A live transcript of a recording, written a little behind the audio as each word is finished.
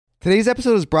Today's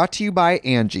episode is brought to you by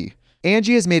Angie.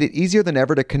 Angie has made it easier than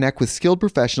ever to connect with skilled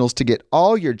professionals to get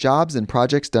all your jobs and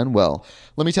projects done well.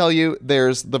 Let me tell you,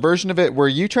 there's the version of it where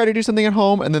you try to do something at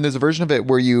home, and then there's a version of it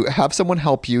where you have someone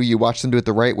help you, you watch them do it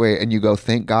the right way, and you go,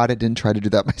 thank God I didn't try to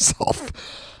do that myself.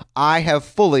 I have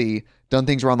fully done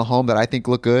things around the home that I think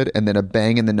look good, and then a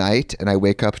bang in the night, and I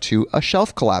wake up to a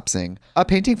shelf collapsing, a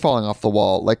painting falling off the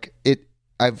wall.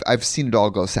 I've seen it all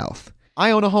go south.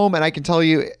 I own a home, and I can tell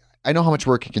you, I know how much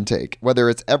work it can take. Whether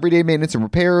it's everyday maintenance and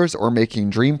repairs or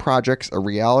making dream projects a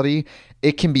reality,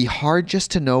 it can be hard just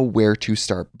to know where to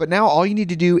start. But now all you need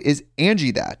to do is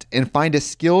Angie that and find a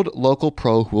skilled local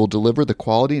pro who will deliver the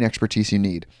quality and expertise you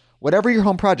need. Whatever your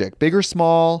home project, big or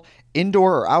small,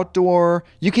 indoor or outdoor,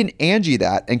 you can Angie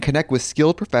that and connect with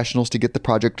skilled professionals to get the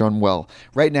project done well.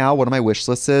 Right now, one of my wish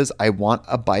lists is I want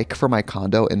a bike for my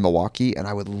condo in Milwaukee, and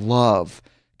I would love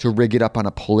to rig it up on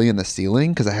a pulley in the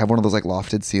ceiling because I have one of those like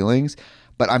lofted ceilings,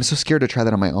 but I'm so scared to try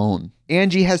that on my own.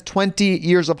 Angie has 20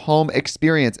 years of home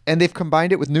experience, and they've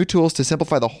combined it with new tools to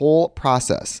simplify the whole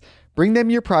process. Bring them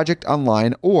your project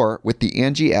online or with the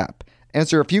Angie app.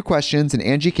 Answer a few questions and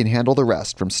Angie can handle the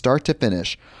rest from start to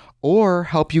finish, or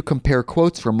help you compare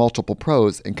quotes from multiple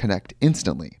pros and connect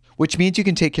instantly, which means you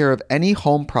can take care of any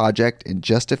home project in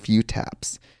just a few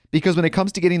taps. Because when it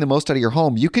comes to getting the most out of your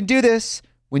home, you can do this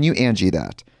when you Angie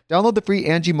that. Download the free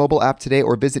Angie mobile app today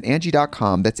or visit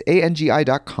Angie.com. That's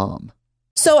ANGI.com.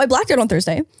 So I blacked out on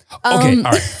Thursday. Okay, all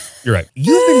right. You're right.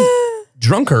 You've been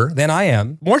drunker than I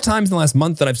am more times in the last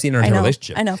month that I've seen in our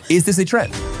relationship. I know. Is this a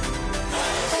trend?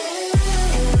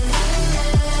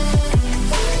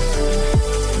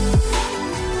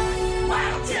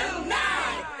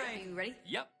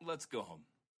 Let's go home.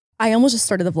 I almost just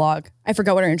started the vlog. I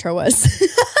forgot what our intro was.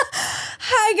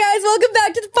 Hi guys, welcome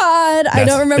back to the pod. I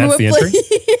don't remember what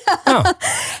yeah. Oh.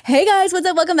 Hey guys, what's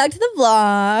up? Welcome back to the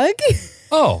vlog.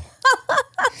 Oh.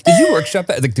 Did you workshop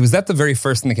that? Like, was that the very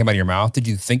first thing that came out of your mouth? Did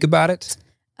you think about it?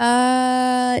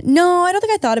 No, I don't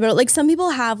think I thought about it. Like some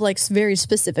people have like very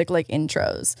specific like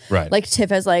intros. Right. Like Tiff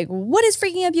has like, what is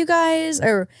freaking up you guys?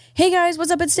 Or hey guys,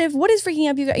 what's up? It's Tiff. What is freaking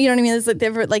up you guys? You know what I mean? It's like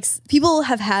different, like people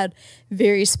have had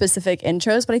very specific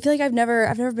intros, but I feel like I've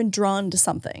never been drawn to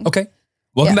something. Okay.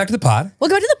 Welcome back to the pod.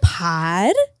 Welcome back to the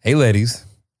pod. Hey ladies.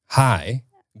 Hi.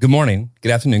 Good morning.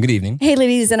 Good afternoon. Good evening. Hey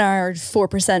ladies in our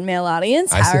 4% male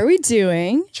audience. How are we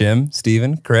doing? Jim,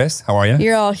 Steven, Chris, how are you?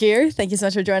 You're all here. Thank you so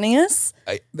much for joining us.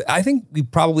 I think we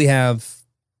probably have,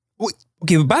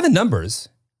 okay, but by the numbers,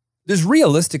 there's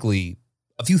realistically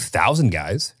a few thousand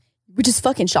guys. Which is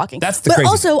fucking shocking. That's the But crazy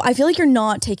also, I feel like you're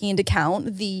not taking into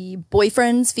account the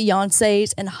boyfriends,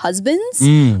 fiancés, and husbands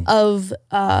of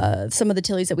some of the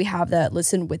Tillies that we have that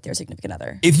listen with their significant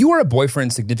other. If you are a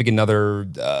boyfriend, significant other,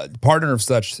 partner of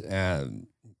such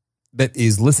that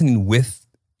is listening with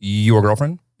your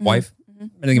girlfriend, wife,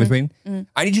 anything in between,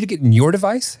 I need you to get in your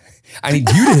device. I need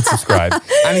you to hit subscribe.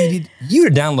 I need you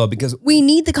to download because we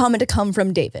need the comment to come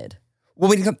from David. Well,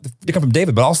 we come from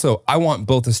David, but also I want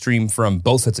both to stream from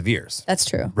both sets of ears. That's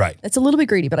true. Right. It's a little bit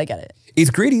greedy, but I get it. It's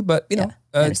greedy, but you know.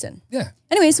 I understand. Yeah.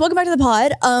 Anyways, welcome back to the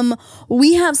pod.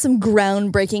 We have some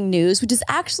groundbreaking news, which is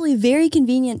actually very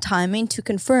convenient timing to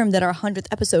confirm that our 100th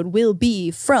episode will be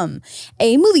from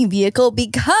a moving vehicle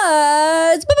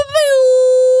because,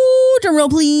 drum roll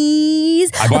please.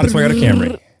 I bought a Toyota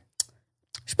Camry.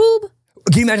 Spoob.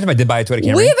 Can you imagine if I did buy a Toyota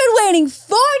Camry? We've been waiting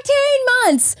 14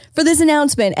 months for this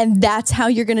announcement, and that's how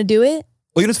you're going to do it?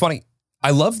 Well, you know what's funny?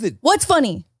 I love that. What's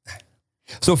funny?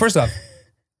 So first off,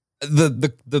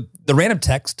 the random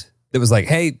text that was like,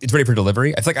 hey, it's ready for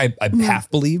delivery. I feel like I half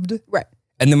believed. Right.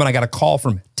 And then when I got a call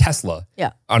from Tesla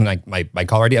on like my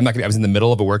caller ID, I was in the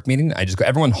middle of a work meeting. I just go,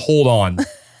 everyone hold on.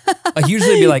 Like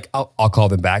usually it'd be like, I'll call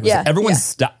them back. Like, everyone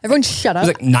stop. Everyone shut up.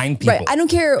 There's like 9 people. Right. I don't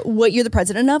care what you're the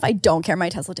president of. I don't care. My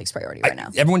Tesla takes priority right now.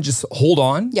 Everyone just hold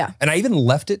on. Yeah. And I even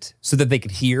left it so that they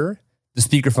could hear the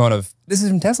speakerphone of, this is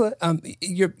from Tesla.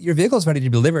 Your vehicle is ready to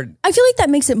be delivered. I feel like that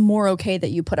makes it more okay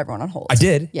that you put everyone on hold. I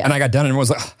did. Yeah. And I got done and everyone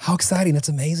was like, oh, how exciting. That's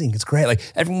amazing. It's great. Like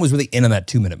everyone was really in on that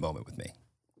 2-minute moment with me.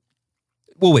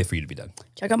 We'll wait for you to be done.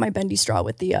 Check out my bendy straw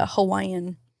with the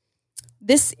Hawaiian.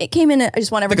 It came in, I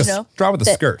just want everyone to know. Straw with a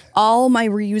skirt. All my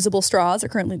reusable straws are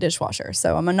currently dishwasher.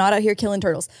 So I'm not out here killing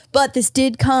turtles. But this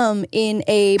did come in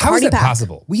a party pack. How is that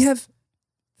possible? We have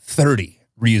 30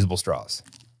 reusable straws.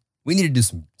 We need to do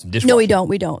some dishwashing. No,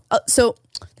 we don't. So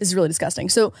This is really disgusting.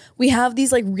 So we have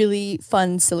these like really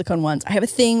fun silicone ones. I have a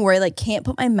thing where I like can't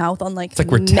put my mouth on like It's like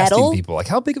we're metal. testing people. Like,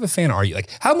 how big of a fan are you? Like,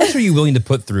 how much are you willing to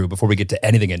put through before we get to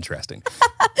anything interesting?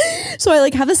 So I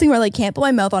like have this thing where I like can't put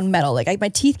my mouth on metal. Like my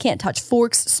teeth can't touch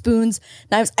forks, spoons,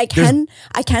 knives. I can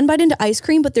bite into ice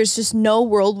cream, but there's just no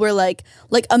world where like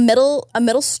a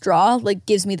metal straw like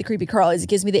gives me the creepy crawlies. It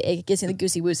gives me the ache. It gives me the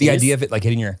goosey woosey. The idea of it like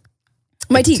hitting your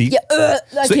my teeth. Yeah,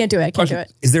 I So, can't do it. I can't do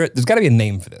question, it. There's got to be a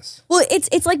name for this, Well,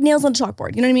 it's like nails on a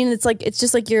chalkboard. You know what I mean? It's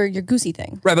just like your goosey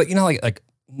thing. right? But you know, like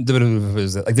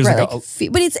there's Right, like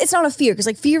like but it's not a fear because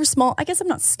like fear of small. I guess I'm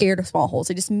not scared of small holes.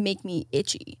 They just make me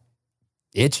itchy.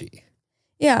 itchy.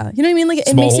 Yeah, you know what I mean? Like it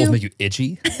Small makes holes you make you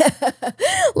itchy.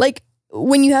 like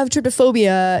when you have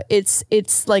trypophobia,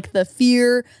 it's like the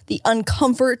fear, the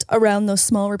uncomfort around those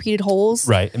small repeated holes.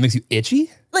 Right. It makes you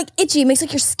itchy. Like itchy, it makes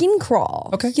like your skin crawl.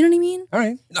 Okay. You know what I mean? All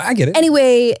right. No, I get it.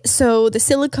 Anyway, so the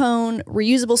silicone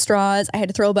reusable straws, I had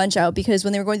to throw a bunch out because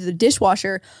when they were going through the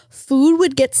dishwasher, food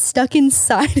would get stuck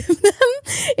inside of them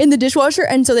in the dishwasher.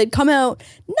 And so they'd come out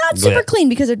not super Blech. clean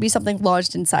because there'd be something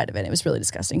lodged inside of it. It was really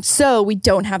disgusting. So we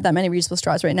don't have that many reusable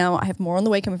straws right now. I have more on the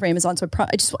way coming from Amazon. So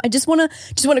I just want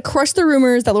to crush the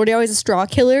rumors that Lordy Always is a straw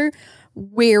killer.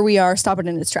 Where we are, stop it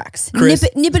in its tracks. Chris-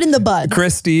 nip it in the bud.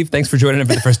 Chris, Steve, thanks for joining in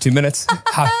for the first 2 minutes.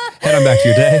 Head on back to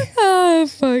your day. Oh,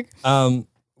 fuck.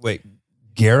 Wait,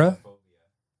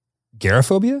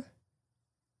 Gerophobia?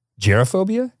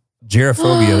 Gerophobia?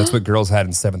 Gerophobia, that's what girls had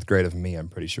in 7th grade of me, I'm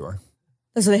pretty sure.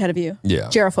 That's what they had of you. Yeah.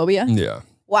 Gerophobia. Yeah.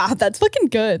 Wow, that's fucking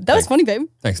good. That was funny, babe.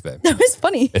 Thanks, babe. That was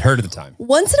funny. It hurt at the time.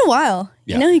 Once in a while.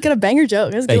 Yeah. You know, you got a banger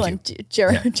joke. That was a good Thank one.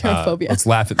 you. Gerophobia. Let's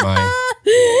laugh at my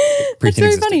That's preteen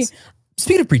very existence. funny.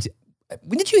 Speaking of preteen,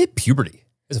 when did you hit puberty?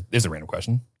 There's a random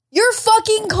question. Your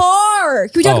fucking car.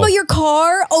 Can we talk Oh. about your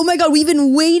car? Oh my God, we've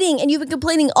been waiting and you've been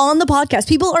complaining on the podcast.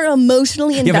 People are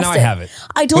emotionally invested. Yeah, but now I have it.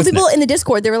 I told What's people next? in the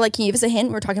Discord, they were like, can you give us a hint?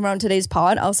 We were talking about it on today's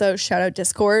pod. Also, shout out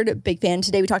Discord. Big fan.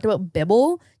 Today we talked about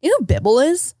Bibble. You know what Bibble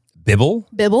is? Bibble?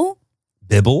 Bibble?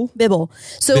 Bibble? Bibble.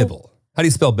 So Bibble. How do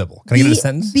you spell Bibble? Can I get it in a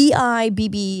sentence?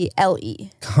 Bibble.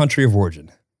 Country of origin.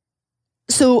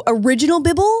 So original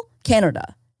Bibble,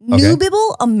 Canada. New Okay.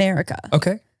 Bibble, America.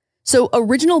 Okay. So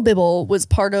original Bibble was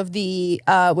part of the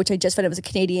which I just found out was a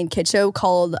Canadian kid show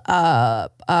called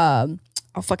polka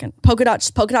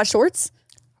dot shorts.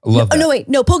 I love that. Oh no, wait,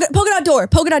 no, polka dot door.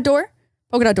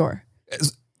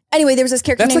 Anyway, there was this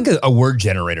character That's named like a word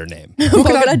generator name.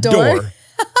 Polka dot door.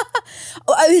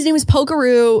 His name was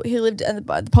Pokeroo. He lived at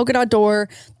the polka dot door.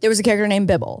 There was a character named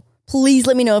Bibble. Please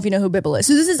let me know if you know who Bibble is.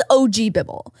 So this is OG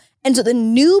Bibble. And so the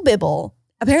new Bibble,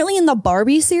 apparently in the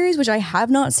Barbie series, which I have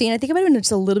not seen, I think I might have been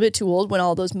just a little bit too old when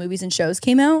all those movies and shows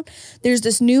came out. There's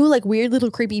this new like weird little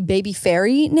creepy baby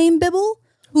fairy named Bibble.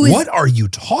 Who is What are you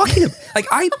talking about? Like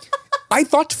I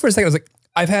thought for a second, I was like,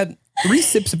 I've had 3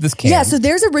 sips of this can. Yeah, so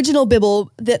there's original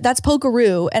Bibble. That's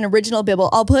Pokeroo and original Bibble.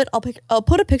 I'll put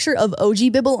a picture of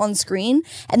OG Bibble on screen,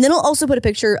 and then I'll also put a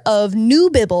picture of new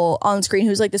Bibble on screen,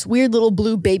 who's like this weird little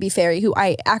blue baby fairy who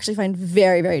I actually find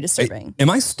very, very disturbing. Am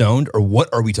I stoned or what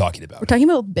are we talking about? We're talking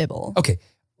about Bibble. Okay.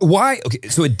 Why? Okay.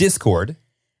 So at Discord,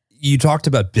 you talked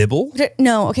about Bibble.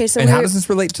 No, okay, so And how does this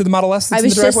relate to the Model S? That's I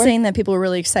was in the just driveway? saying that people were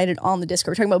really excited on the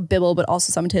Discord. We're talking about Bibble, but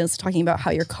also sometimes talking about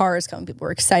how your car is coming. People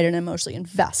were excited and emotionally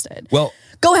invested. Well,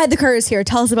 Go ahead, the car is here.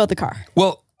 Tell us about the car.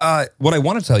 what I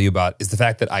want to tell you about is the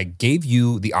fact that I gave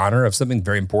you the honor of something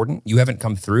very important. You haven't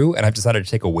come through, and I've decided to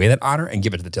take away that honor and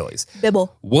give it to the Tillys.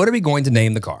 Bibble. What are we going to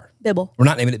name the car? Bibble. We're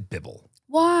not naming it Bibble.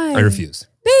 Why? I refuse.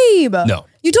 Babe. No.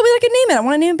 You told me I could name it. I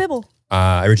want to name it Bibble.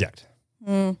 I reject.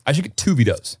 I should get 2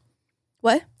 vetoes.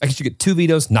 What? I should get 2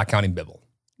 vetoes, not counting Bibble.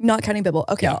 Not counting Bibble.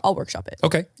 Okay, Yeah. I'll workshop it.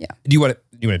 Okay. Yeah. Do you want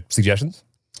suggestions?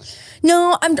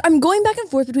 No, I'm going back and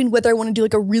forth between whether I want to do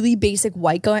like a really basic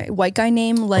white guy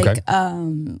name like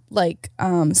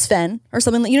Okay. Sven or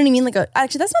something. You know what I mean? Like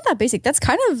actually that's not that basic. That's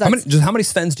kind of How many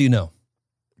Svens do you know?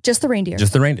 just the reindeer.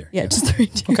 Just the reindeer. yeah, just the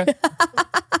reindeer. Okay.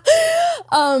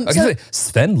 I So- can say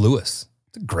Sven Lewis.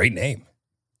 It's a great name.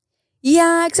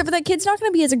 Yeah, except for that kid's not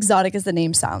going to be as exotic as the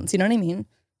name sounds. You know what I mean?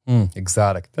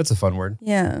 Exotic. That's a fun word.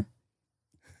 Yeah.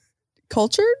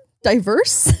 Cultured?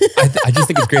 Diverse? I just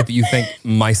think it's great that you think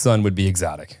my son would be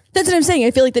exotic. That's what I'm saying.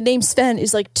 I feel like the name Sven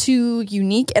is like too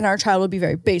unique and our child would be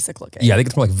very basic looking. Yeah, I think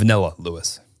it's more like vanilla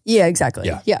Lewis. Yeah, exactly.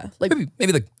 Yeah. Yeah. Like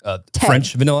Maybe like Ted.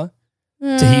 French vanilla,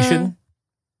 Tahitian.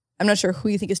 I'm not sure who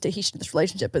you think is Tahitian in this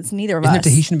relationship, but it's neither of Isn't us.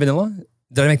 there Tahitian vanilla?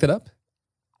 Did I make that up?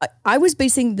 I was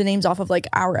basing the names off of like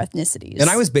our ethnicities. And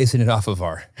I was basing it off of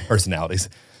our personalities.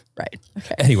 right.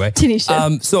 Okay. Anyway,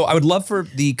 Tahitian. so I would love for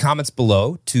the comments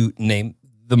below to name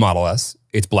the Model S.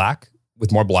 It's black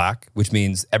with more black, which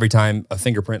means every time a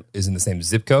fingerprint is in the same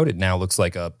zip code, it now looks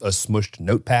like a smushed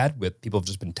notepad with people have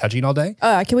just been touching all day.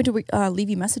 I can't wait to leave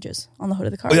you messages on the hood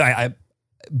of the car. Oh, yeah,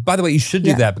 by the way, you should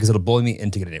do that because it'll bully me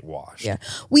into getting it washed. Yeah.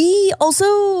 We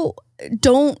also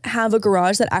don't have a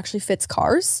garage that actually fits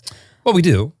cars. Well, we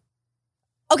do.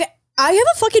 Okay. I have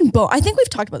a fucking bone. I think we've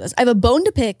talked about this. I have a bone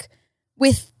to pick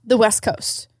with the West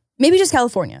Coast. Maybe just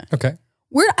California. Okay.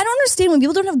 I don't understand when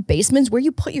people don't have basements where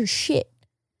you put your shit.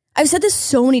 I've said this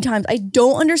so many times. I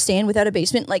don't understand without a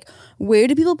basement, like, where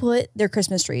do people put their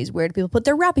Christmas trees? Where do people put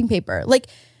their wrapping paper? Like,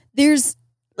 there's,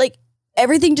 like,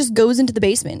 everything just goes into the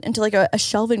basement, into, like, a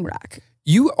shelving rack.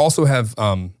 You also have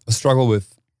a struggle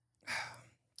with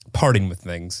parting with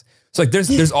things. So, like,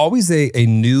 there's always a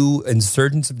new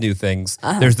insurgence of new things.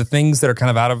 There's the things that are kind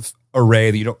of out of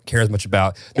array that you don't care as much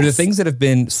about. There's the things that have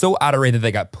been so out of array that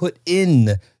they got put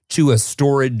in to a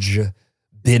storage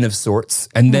bin of sorts,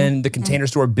 and then the container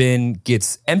store bin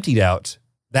gets emptied out.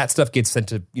 That stuff gets sent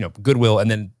to Goodwill,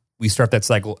 and then we start that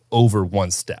cycle over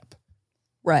one step.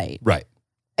 Right.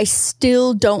 I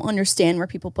still don't understand where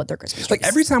people put their Christmas trees. Like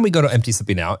every time we go to empty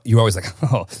something out, you're always like,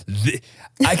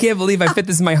 I can't believe I fit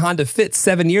this in my Honda Fit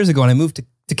 7 years ago and I moved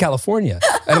to California.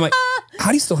 And I'm like, how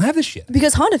do you still have this shit?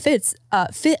 Because Honda Fits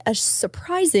fit a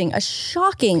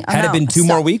shocking Had amount it been of 2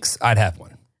 more stuff. weeks, I'd have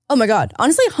one. Oh my God.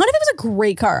 Honestly, Honda Fit was a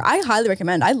great car. I highly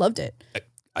recommend. I loved it.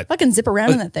 I fucking zip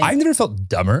around in that thing. I've never felt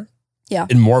dumber Yeah.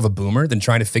 and more of a boomer than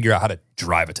trying to figure out how to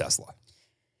drive a Tesla.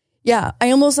 Yeah. I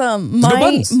almost, no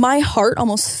buttons. my heart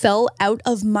almost fell out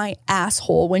of my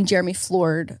asshole when Jeremy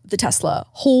floored the Tesla.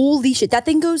 Holy shit. That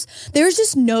thing goes, there's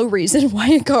just no reason why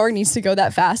a car needs to go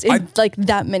that fast in like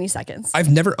that many seconds. I've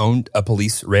never owned a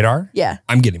police radar. Yeah.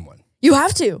 I'm getting one. You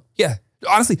have to. Yeah.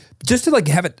 Honestly, just to like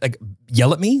have it like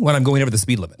yell at me when I'm going over the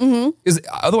speed limit. Because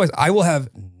otherwise I will have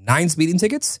 9 speeding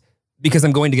tickets because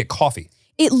I'm going to get coffee.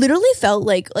 It literally felt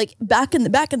like back in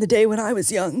the day when I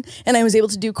was young and I was able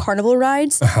to do carnival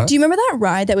rides. Do you remember that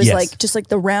ride that was Yes. like just like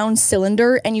the round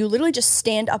cylinder and you literally just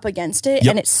stand up against it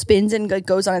and it spins and like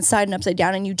goes on its side and upside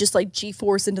down and you just like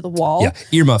G-force into the wall? Yeah,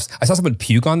 earmuffs. I saw someone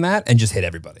puke on that and just hit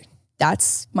everybody.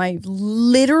 That's my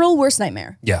literal worst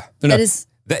nightmare. Yeah.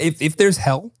 If there's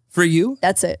hell for you,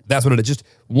 That's it. that's what it is. Just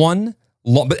one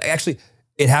long, but actually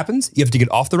it happens. You have to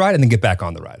get off the ride and then get back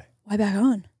on the ride. Why back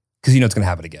on? Because you know it's going to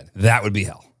happen again. That would be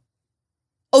hell.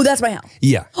 Oh, that's my hell.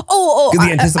 Yeah. Oh, Because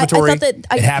the anticipatory, I thought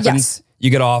that it happens, yes. you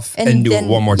get off And and do then- it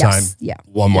one more yes, time. yeah,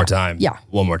 One more time. yeah.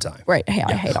 One more time. Right. I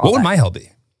hate all What would that. my hell be?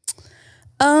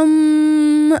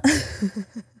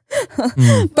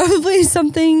 Probably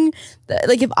something that,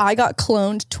 like if I got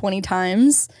cloned 20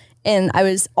 times and I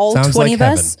was all Sounds 20 like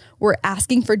of us were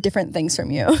asking for different things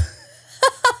from you.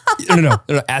 No.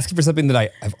 Asking for something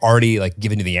that I've already like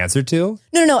given you the answer to.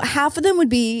 No. Half of them would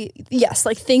be, yes,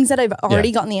 like things that I've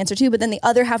already gotten the answer to. But then the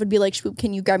other half would be like, Shwoop,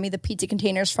 can you grab me the pizza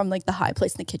containers from like the high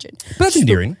place in the kitchen? But that's Shwoop.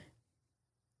 endearing.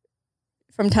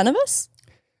 From 10 of us?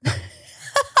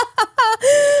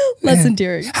 Less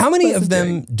endearing. How many Less of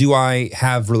them do I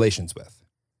have relations with?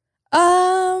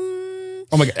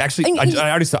 Oh my God. Actually, I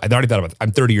already thought about it.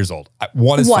 I'm 30 years old.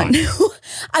 One is fine.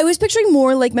 I was picturing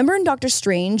more like, remember in Doctor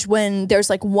Strange when there's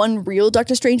like one real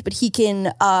Doctor Strange, but he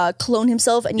can clone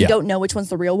himself and you don't know which one's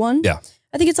the real one? Yeah.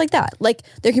 I think it's like that. Like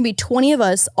there can be 20 of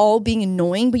us all being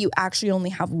annoying, but you actually only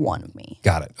have one of me.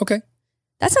 Got it. Okay.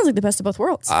 That sounds like the best of both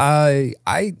worlds. I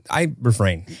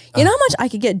refrain. You know how much I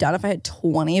could get done if I had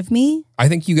 20 of me? I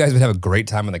think you guys would have a great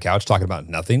time on the couch talking about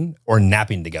nothing or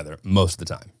napping together most of the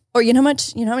time. Or you know how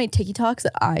many TikToks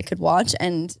that I could watch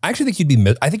and I actually think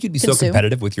you'd be so Consume.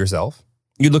 competitive with yourself.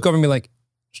 You'd look over and be like,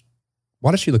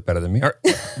 why does she look better than me? Or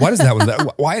why does that one?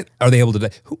 Why are they able to?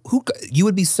 Who? You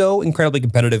would be so incredibly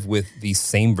competitive with the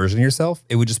same version of yourself.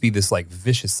 It would just be this like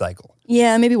vicious cycle.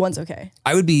 yeah, maybe one's okay.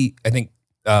 I would be, I think,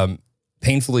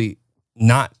 painfully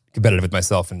not competitive with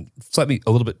myself and slightly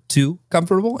a little bit too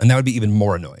comfortable, and that would be even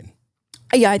more annoying.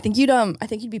 Yeah, I think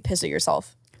you'd be pissed at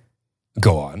yourself.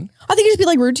 Go on. I think you'd just be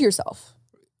like rude to yourself.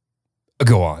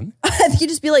 Go on. I think you'd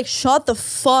just be like, shut the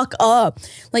fuck up.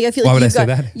 Like, I feel Why like would I you've say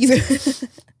got, that?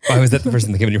 Why was that the first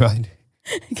thing that came in your mind?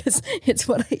 Because it's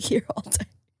what I hear all day.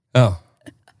 Oh.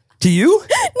 To you?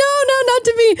 No, not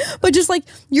to me. But just like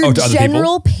your to other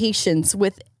general patience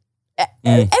with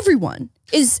everyone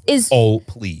is Oh,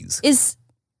 please.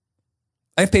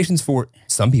 I have patience for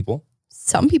some people.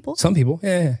 some people. Some people.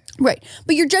 Yeah. Right.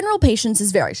 But your general patience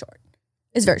is very short.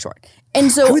 It's very short.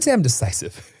 And so I would say I'm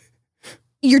decisive.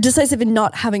 you're decisive in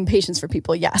not having patience for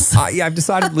people, yes. Yeah, I've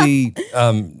decidedly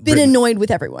Been annoyed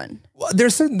with everyone. well,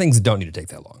 there's certain things that don't need to take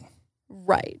that long.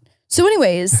 Right. So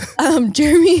anyways,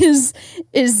 Jeremy is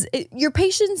your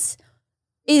patience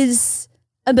is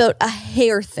about a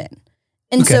hair thin.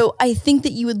 And Okay. so I think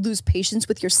that you would lose patience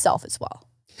with yourself as well.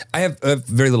 I have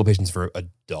very little patience for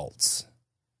adults.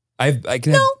 I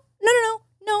can have,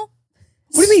 No.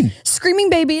 what do you mean? Screaming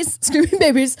babies.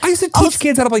 I used to teach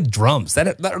kids how to play drums.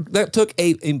 That took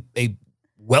a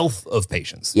wealth of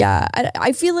patience. Yeah,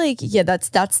 I feel like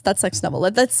that's next level.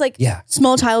 That's like Yeah.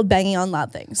 small child banging on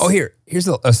loud things. Oh, here's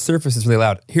a surface that's really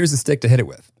loud. Here's a stick to hit it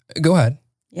with. Go ahead.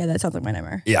 Yeah, that sounds like my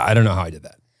nightmare. Yeah, I don't know how I did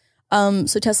that.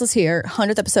 So Tesla's here,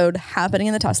 100th episode happening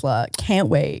in the Tesla. Can't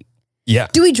wait. Yeah.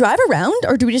 Do we drive around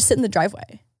or do we just sit in the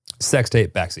driveway? Sex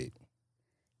tape, backseat.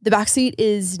 The backseat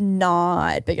is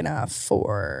not big enough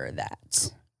for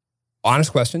that.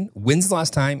 Honest question. When's the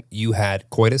last time you had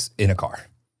coitus in a car?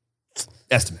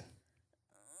 Estimate.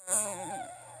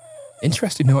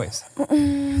 Interesting noise.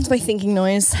 It's my thinking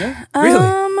noise. Yeah, really?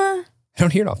 Um, I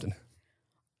don't hear it often.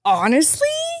 honestly,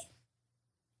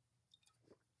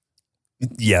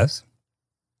 Yes.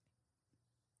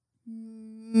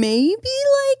 maybe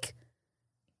like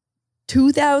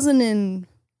 2014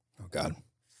 Oh, God.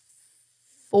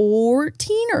 or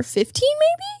 15,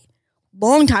 maybe?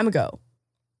 Long time ago.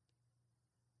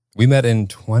 We met in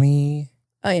 2018.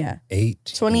 Oh, yeah.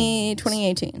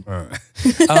 2018. All right.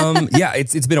 Yeah,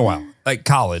 it's been a while. Like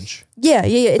college. Yeah. But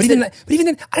It's even, been- but even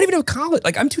then, I don't even know college.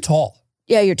 Like, I'm too tall.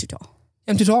 yeah, you're too tall.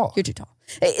 I'm too tall. You're too tall.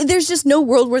 There's just no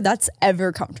world where that's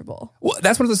ever comfortable. Well,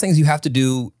 that's one of those things you have to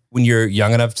do when you're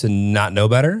young enough to not know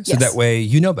better. So Yes. that way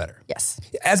you know better. Yes.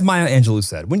 As Maya Angelou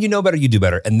said, when you know better, you do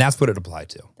better. And that's what it applied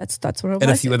to. That's what it applies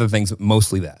And a few to. other things, but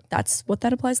mostly that. That's what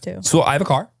that applies to. So I have a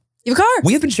car. You have a car?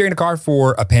 We have been sharing a car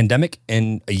for a pandemic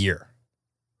and a year.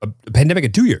 A pandemic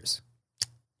and 2 years.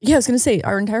 Yeah, I was going to say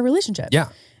our entire relationship. Yeah.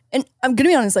 And I'm going to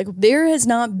be honest, like there have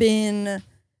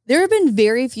been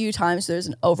very few times there's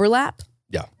an overlap.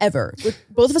 Yeah. Ever. With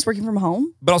both of us working from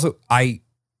home. But also, I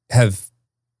have,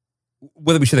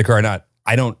 whether we share the car or not,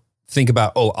 I don't think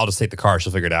about, oh, I'll just take the car.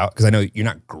 She'll figure it out. Because I know you're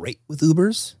not great with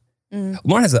Ubers. Mm.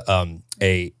 Lauren has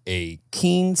a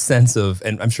keen sense of,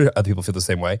 and I'm sure other people feel the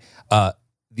same way,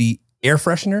 the air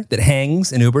freshener that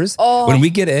hangs in Ubers. Oh. When we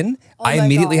get in, I my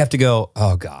immediately God. have to go,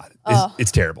 oh God,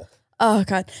 it's terrible. Oh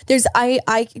God.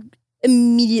 I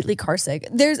immediately car sick.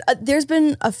 There's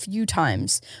been a few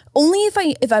times, only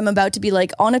if I'm about to be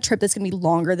like on a trip that's gonna be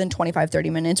longer than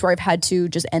 25-30 minutes where I've had to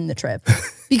just end the trip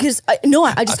because I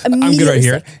just I'm immediately good right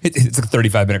here. sick. It's a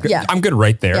 35-minute. Yeah. I'm good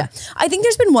right there. Yeah. I think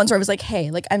there's been once where I was like, hey,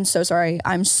 like, I'm so sorry.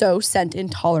 I'm so scent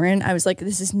intolerant. I was like,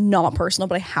 this is not personal,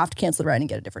 but I have to cancel the ride and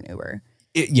get a different Uber.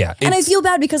 And I feel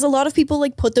bad because a lot of people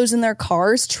like put those in their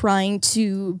cars trying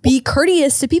to be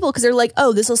courteous to people because they're like,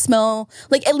 oh, this will smell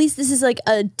like, at least this is like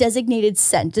a designated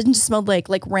scent. It doesn't just smell like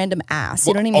random ass.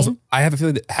 You know what I mean? Also, I have a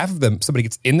feeling that half of them, somebody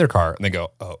gets in their car and they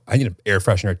go, oh, I need an air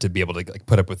freshener to be able to like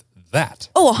put up with that.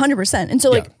 Oh, 100%. And so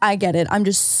like, Yeah. I get it. I'm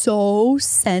just so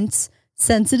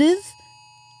sensitive.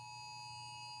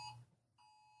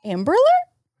 Amber Alert?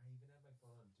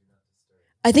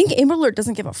 I think Amber Alert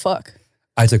doesn't give a fuck.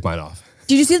 I took mine off.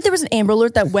 Did you see that there was an Amber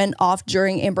Alert that went off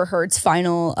during Amber Heard's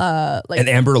final, An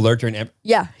Amber Alert during Amber.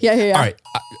 Yeah. All right.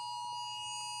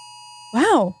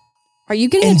 Wow. Are you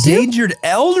getting it too? Endangered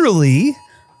elderly.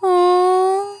 Aww.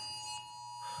 All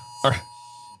right.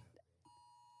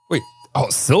 Wait. Oh,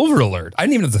 Silver Alert. I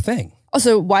didn't even know the thing.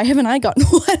 Also, why haven't I gotten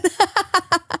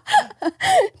one?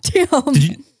 Damn. Did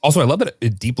you? Also, I love that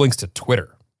it deep links to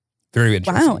Twitter. Very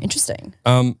interesting. Wow, interesting.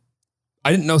 I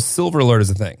didn't know Silver Alert is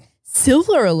a thing.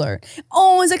 Silver Alert.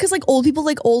 Oh, is that because like old people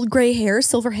like old gray hair,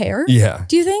 silver hair? Yeah.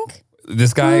 Do you think?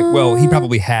 This guy, well, he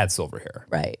probably had silver hair.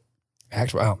 Right.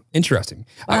 Actually, wow, interesting.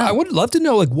 Wow. I would love to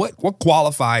know like what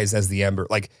qualifies as the Amber.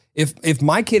 Like if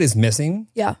my kid is missing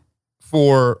Yeah.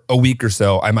 for a week or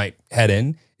so, I might head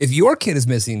in. If your kid is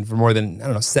missing for more than, I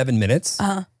don't know, 7 minutes,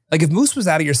 like if Moose was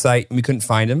out of your sight and we couldn't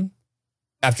find him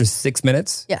after 6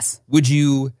 minutes, Yes. would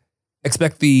you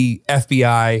expect the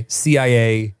FBI,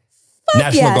 CIA,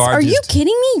 National Yes. Guard? Are to you just-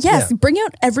 kidding me? Yes. Yeah. Bring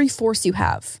out every force you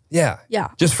have. Yeah. Yeah.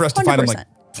 Just for us to find him 100%. like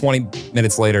 20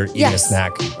 minutes later eating Yes. a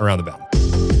snack around the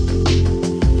bend.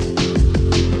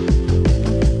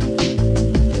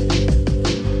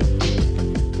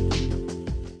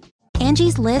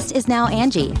 Angie's List is now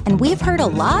Angie, and we've heard a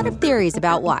lot of theories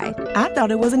about why. I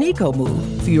thought it was an eco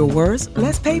move. Fewer words,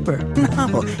 less paper.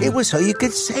 No, it was so you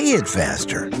could say it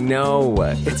faster. No,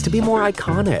 it's to be more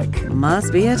iconic.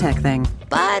 Must be a tech thing.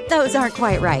 But those aren't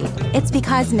quite right. It's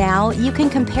because now you can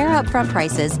compare upfront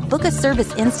prices, book a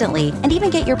service instantly, and even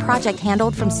get your project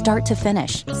handled from start to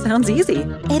finish. Sounds easy.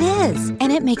 It is,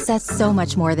 and it makes us so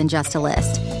much more than just a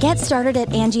list. Get started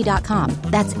at Angie.com.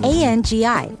 That's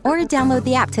ANGI, or download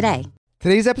the app today.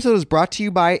 Today's episode is brought to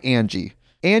you by Angie.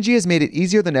 Angie has made it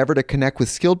easier than ever to connect with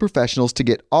skilled professionals to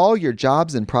get all your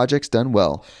jobs and projects done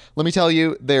well. Let me tell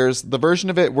you, there's the version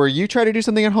of it where you try to do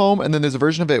something at home, and then there's a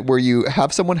version of it where you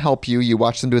have someone help you, you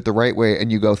watch them do it the right way,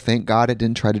 and you go, thank God I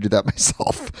didn't try to do that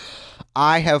myself.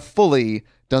 I have fully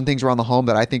done things around the home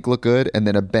that I think look good, and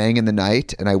then a bang in the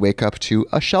night, and I wake up to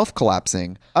a shelf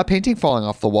collapsing, a painting falling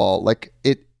off the wall.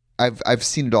 I've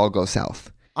seen it all go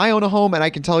south. I own a home, and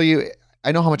I can tell you,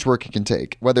 I know how much work it can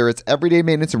take. Whether it's everyday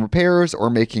maintenance and repairs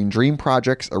or making dream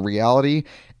projects a reality,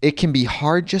 it can be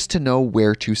hard just to know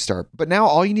where to start. But now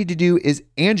all you need to do is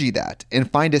Angie that and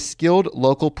find a skilled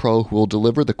local pro who will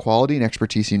deliver the quality and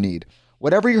expertise you need.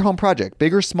 Whatever your home project,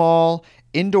 big or small,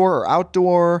 indoor or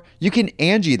outdoor, you can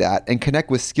Angie that and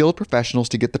connect with skilled professionals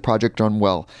to get the project done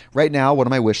well. Right now, one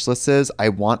of my wish lists is I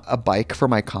want a bike for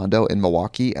my condo in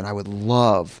Milwaukee, and I would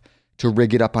love to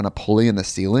rig it up on a pulley in the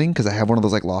ceiling because I have one of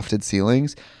those like lofted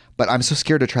ceilings, but I'm so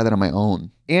scared to try that on my own.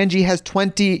 Angie has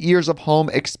 20 years of home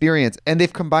experience, and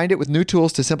they've combined it with new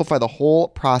tools to simplify the whole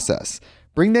process.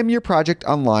 Bring them your project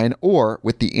online or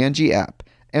with the Angie app.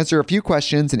 Answer a few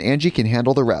questions and Angie can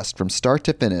handle the rest from start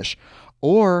to finish,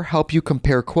 or help you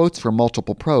compare quotes from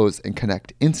multiple pros and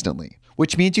connect instantly,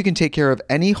 which means you can take care of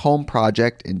any home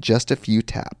project in just a few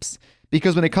taps.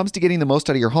 Because when it comes to getting the most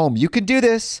out of your home, you can do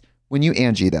this when you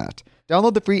Angie that.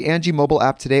 Download the free Angie mobile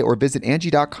app today or visit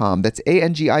Angie.com. That's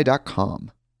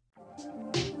ANGI.com.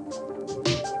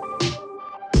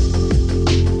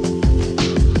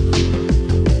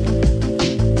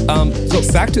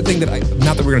 So back to a thing that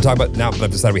not that we're going to talk about now, but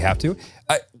I've decided we have to.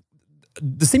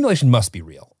 The simulation must be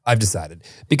real. I've decided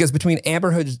because between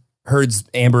Amber Heard's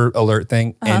Amber Alert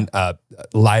thing and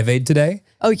Live Aid today.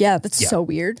 Oh yeah, that's so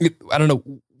weird. I don't know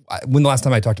when the last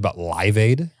time I talked about Live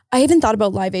Aid. I haven't thought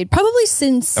about Live Aid probably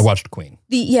since I watched Queen.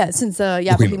 Since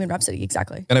Bohemian Rhapsody,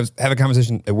 exactly. And I was having a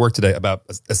conversation at work today about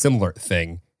a similar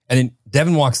thing, and then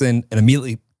Devin walks in and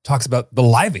immediately talks about the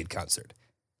Live Aid concert.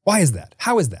 Why is that?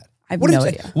 How is that? I have no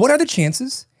idea. What are the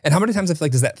chances? And how many times I feel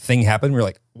like does that thing happen? We're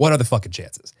like, what are the fucking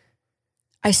chances?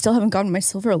 I still haven't gotten my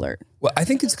silver alert. Well, I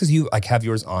think it's because you like have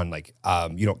yours on like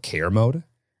you don't care mode.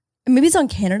 Maybe it's on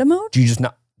Canada mode. Do you just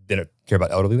not didn't care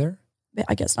about elderly there?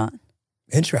 I guess not.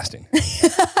 Interesting.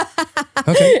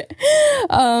 Okay.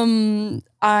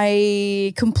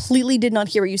 I completely did not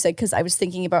hear what you said because I was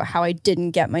thinking about how I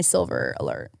didn't get my silver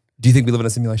alert. Do you think we live in a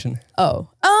simulation? Oh,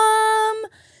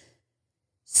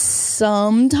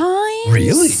 sometimes.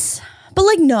 Really? But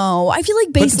like, no. I feel like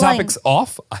baseline. Put the topics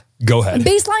off. Go ahead.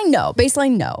 Baseline, no.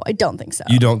 Baseline, no. I don't think so.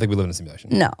 You don't think we live in a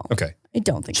simulation? No. Okay. I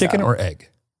don't think so. Chicken or egg?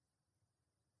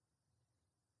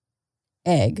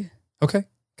 Egg. Okay.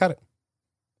 Got it.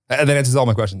 That answers all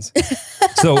my questions.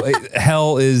 So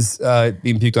hell is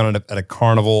being puked on at a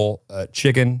carnival.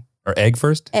 Chicken or egg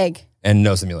first? Egg. And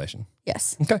no simulation.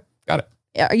 Yes. Okay. Got it.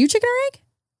 Yeah. Are you chicken or egg?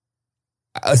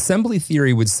 Assembly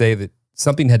theory would say that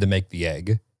something had to make the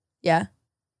egg. Yeah.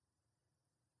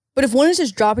 But if one is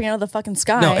just dropping out of the fucking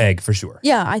sky. No, egg for sure.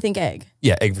 Yeah, I think egg.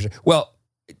 Yeah, egg for sure. Well,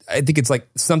 I think it's like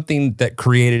something that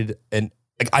created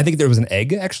I think there was an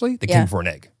egg actually that came before an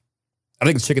egg. I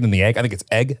think it's chicken then the egg. I think it's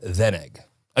egg, then egg.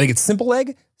 I think it's simple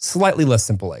egg, slightly less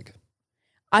simple egg.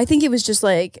 I think it was just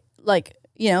like,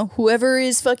 whoever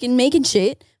is fucking making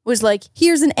shit was like,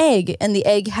 here's an egg. And the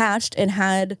egg hatched and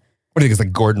had. What do you think? It's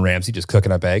like Gordon Ramsay just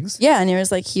cooking up eggs? Yeah. And it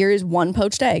was like, here is one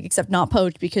poached egg, except not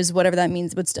poached because whatever that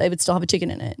means, it would still have a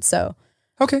chicken in it. So.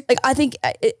 Okay. Like, I think,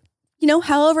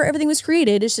 however everything was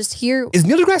created, it's just here. Is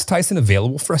Neil deGrasse Tyson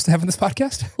available for us to have in this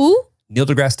podcast? Who? Neil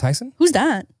deGrasse Tyson? Who's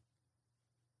that?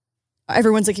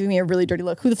 Everyone's like giving me a really dirty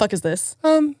look. Who the fuck is this?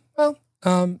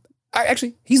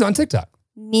 Actually, he's on TikTok.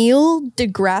 Neil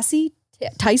deGrasse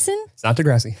Tyson? It's not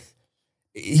deGrasse.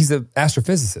 He's an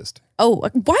astrophysicist. Oh,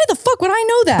 why the fuck would I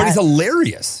know that? But he's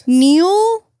hilarious.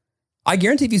 Neil? I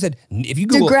guarantee if you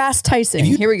Google deGrasse Tyson.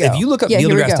 Here we go. If you look up Neil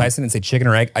deGrasse Tyson and say chicken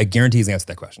or egg, I guarantee he's answered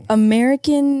that question.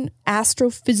 American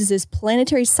astrophysicist,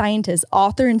 planetary scientist,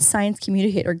 author, and science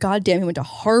communicator. Goddamn, he went to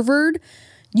Harvard,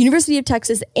 University of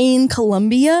Texas, and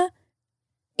Columbia.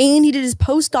 And he did his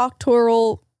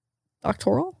postdoctoral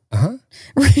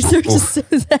research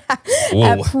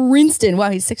at Princeton.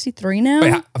 Wow, he's 63 now.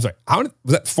 Wait, I'm sorry. How many,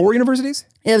 was that 4 universities?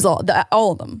 It was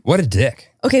all of them. What a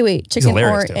dick. Okay, wait. Chicken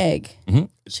or too. egg? Mm-hmm.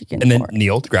 Chicken and then or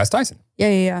Neil deGrasse Tyson.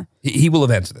 Yeah. He will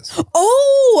have answered this.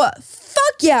 Oh,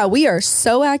 fuck yeah. We are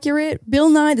so accurate. Bill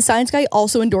Nye, the science guy,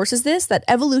 also endorses this, that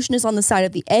evolution is on the side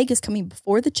of the egg is coming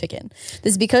before the chicken.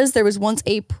 This is because there was once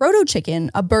a proto-chicken,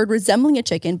 a bird resembling a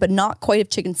chicken, but not quite of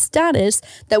chicken status,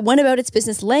 that went about its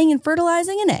business laying and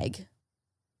fertilizing an egg.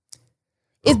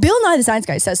 If Bill Nye, the science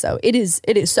guy, says so, it is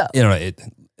so.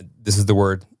 This is the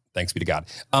word. Thanks be to God.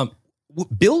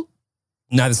 Bill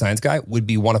Nye the Science Guy would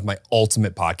be one of my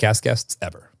ultimate podcast guests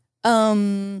ever.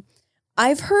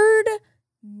 I've heard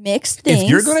mixed things. If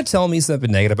you're going to tell me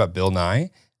something negative about Bill Nye,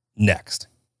 next.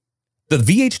 The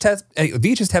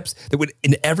VHS tapes that would,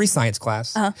 in every science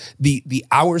class, the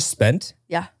hours spent,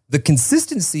 the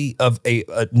consistency of a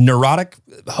neurotic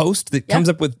host that comes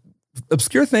up with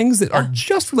obscure things that are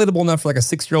just relatable enough for like a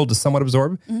 6-year-old to somewhat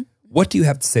absorb. What do you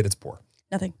have to say that's poor?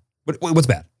 Nothing. What's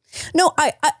bad? No,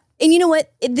 I and you know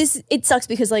what? It sucks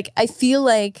because like I feel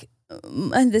like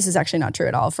and this is actually not true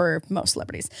at all for most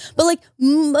celebrities, but like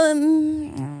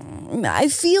I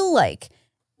feel like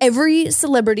every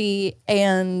celebrity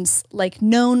and like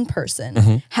known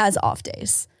person has off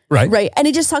days. Right. And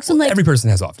it just talks to them like every person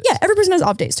has off days. Yeah, every person has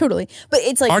off days, totally. But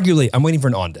it's like arguably, I'm waiting for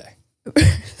an on day.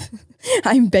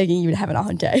 I'm begging you to have an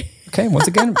on day. Okay, once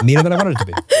again, meaner than I wanted it to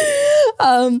be.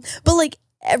 But like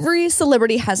every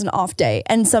celebrity has an off day,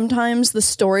 and sometimes the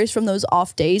stories from those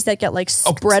off days that get like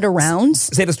spread around.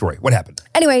 Say the story. What happened?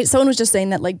 Anyway, someone was just saying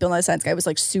that like Bill Nye the Science Guy was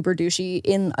like super douchey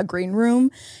in a green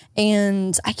room,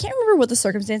 and I can't remember what the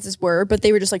circumstances were, but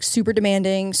they were just like super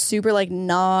demanding, super like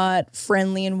not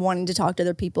friendly and wanting to talk to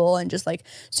other people, and just like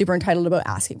super entitled about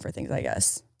asking for things, I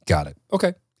guess. Got it.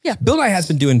 Okay. Yeah. Bill Nye has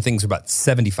been doing things for about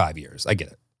 75 years. I get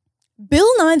it. Bill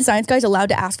Nye the Science Guy is allowed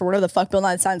to ask for whatever the fuck Bill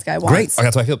Nye the Science Guy wants. Great. Oh,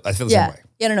 that's what I feel. I feel the same way.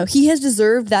 Yeah, no. He has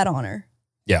deserved that honor.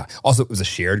 Yeah. Also, it was a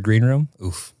shared green room.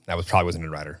 Oof. That probably wasn't a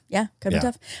writer. Yeah, could be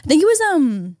tough. I think it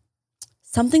was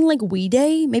something like We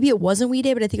Day. Maybe it wasn't We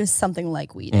Day, but I think it was something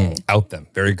like We Day. Out them.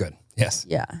 Very good. Yes.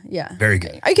 Yeah. Very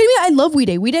good. Are you kidding me? I love We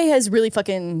Day. We Day has really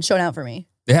fucking shown out for me.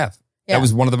 They have. Yeah. That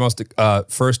was one of the most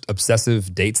first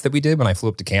obsessive dates that we did when I flew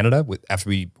up to Canada after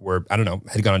we were, I don't know,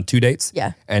 had gone on 2 dates.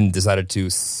 Yeah. And decided to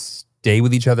stay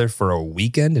with each other for a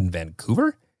weekend in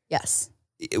Vancouver. Yes.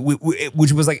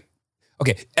 Which was like,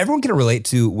 okay, everyone can relate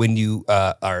to when you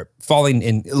are falling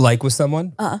in like with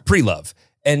someone, pre-love,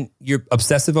 and you're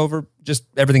obsessive over just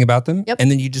everything about them. Yep.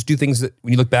 And then you just do things that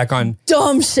when you look back on.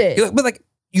 Dumb shit.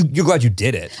 You're glad you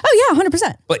did it. Oh yeah,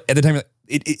 100%. But at the time,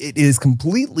 it is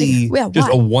completely just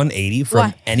why? a 180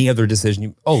 from any other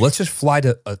decision. Let's just fly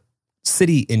to a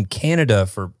city in Canada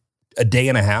for a day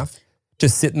and a half to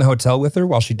sit in the hotel with her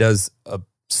while she does a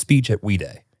speech at We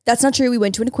Day. That's not true. We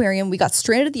went to an aquarium. We got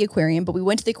stranded at the aquarium, but we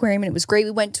went to the aquarium and it was great.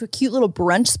 We went to a cute little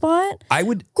brunch spot.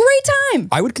 Great time.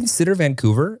 I would consider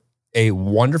Vancouver a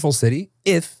wonderful city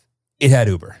if it had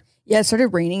Uber. Yeah, it started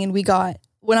raining and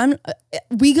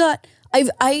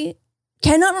I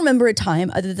cannot remember a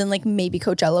time other than like maybe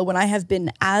Coachella when I have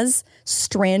been as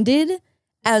stranded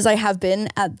as I have been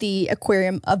at the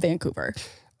aquarium of Vancouver.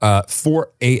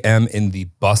 4 a.m. in the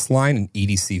bus line in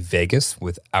EDC Vegas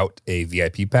without a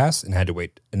VIP pass and had to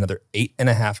wait another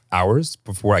 8.5 hours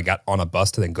before I got on a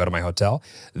bus to then go to my hotel.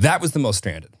 That was the most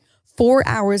stranded. 4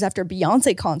 hours after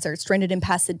Beyonce concert, stranded in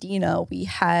Pasadena, we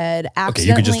had accidentally... Okay,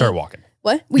 you could just start walking.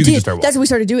 What? We did. That's what we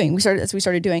started doing. That's what we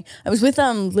started doing. I was with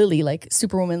Lily, like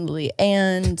Superwoman Lily,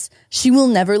 and she will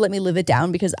never let me live it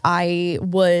down because I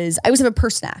always have a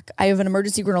purse snack. I have an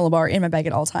emergency granola bar in my bag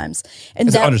at all times. And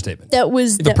that's an understatement. That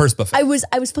was the purse buffet. I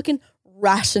was fucking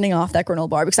rationing off that granola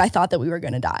bar because I thought that we were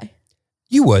going to die.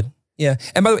 You would. Yeah.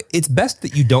 And by the way, it's best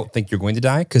that you don't think you're going to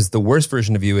die because the worst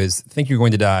version of you is think you're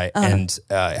going to die and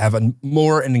have an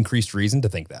increased reason to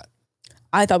think that.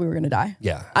 I thought we were going to die.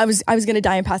 Yeah. I was going to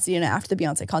die in Pasadena after the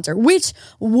Beyonce concert, which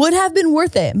would have been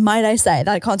worth it, might I say.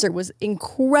 That concert was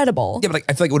incredible. Yeah, but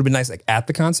I feel like it would have been nice at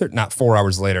the concert, not 4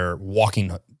 hours later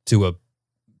walking to a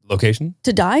location.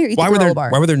 To die or eat the granola bar?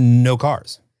 Why were there no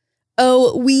cars?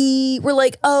 Oh, we were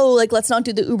like, let's not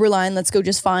do the Uber line. Let's go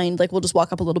just find, we'll just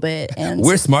walk up a little bit. And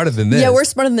we're smarter than this. Yeah, we're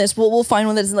smarter than this. We'll find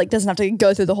one that doesn't have to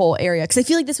go through the whole area. Because I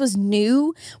feel like this was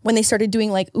new when they started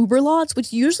doing Uber lots,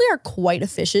 which usually are quite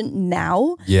efficient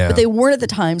now. Yeah. But they weren't at the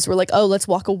time. So we're like, let's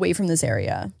walk away from this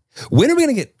area. When are we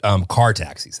going to get car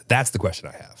taxis? That's the question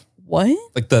I have. What?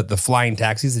 Like the flying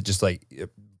taxis that just you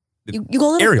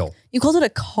call it aerial. You called it a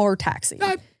car taxi.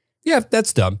 Yeah,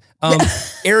 that's dumb.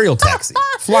 Aerial taxi,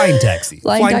 flying taxi,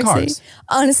 flying cars.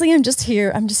 Honestly, I'm just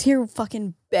here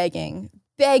fucking begging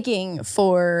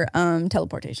for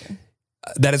teleportation.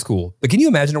 That is cool. But can you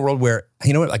imagine a world where,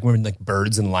 when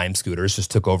birds and Lime scooters just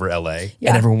took over LA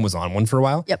and everyone was on one for a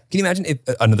while? Yep. Can you imagine if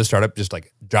another startup just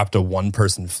dropped a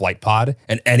 1-person flight pod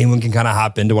and anyone can kind of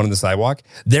hop into one on the sidewalk?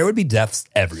 There would be deaths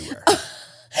everywhere.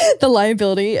 The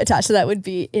liability attached to that would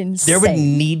be insane. There would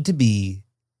need to be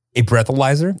a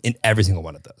breathalyzer in every single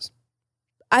one of those.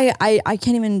 I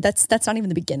can't even, that's not even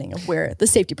the beginning of where the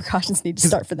safety precautions need to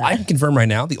start for that. I can confirm right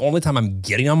now, the only time I'm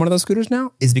getting on one of those scooters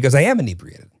now is because I am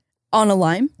inebriated. On a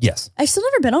Lime? Yes. I've still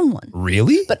never been on one.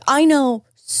 Really? But I know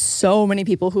so many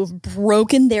people who've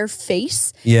broken their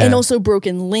face Yeah. and also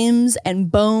broken limbs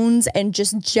and bones and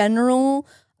just general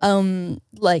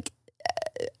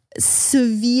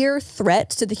severe threat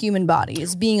to the human body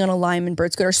is being on a Lime and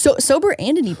bird scooter, sober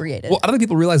and inebriated. Well, I don't think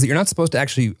people realize that you're not supposed to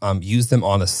actually use them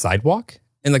on a sidewalk.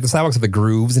 And like the sidewalks have the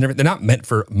grooves and everything. They're not meant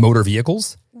for motor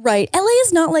vehicles. Right. LA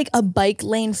is not like a bike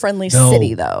lane friendly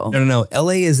city though. No.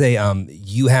 LA is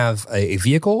you have a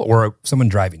vehicle or someone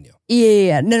driving you.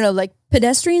 Yeah. No. Like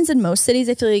pedestrians in most cities,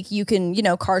 I feel like you can,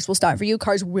 cars will stop for you.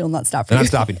 Cars will not stop for They're you. not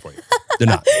stopping for you. They're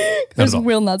not. Not Cars at all.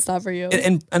 will not stop for you.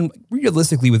 And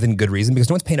realistically within good reason because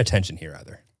no one's paying attention here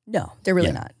either. No, they're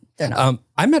really not. They're not.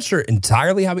 I'm not sure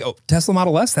entirely how Tesla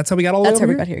Model S, that's how we got all the way That's how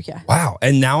over we got here. Yeah. Wow.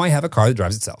 And now I have a car that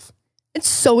drives itself. It's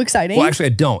so exciting. Well, actually I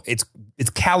don't. It's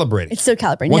calibrating. It's so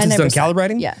calibrating. Once Yeah, it's done 100%.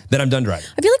 calibrating, Yeah. then I'm done driving.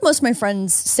 I feel like most of my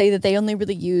friends say that they only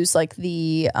really use like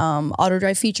the auto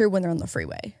drive feature when they're on the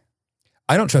freeway.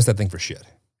 I don't trust that thing for shit.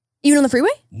 Even on the freeway?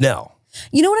 No.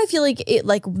 You know what I feel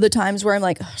like the times where I'm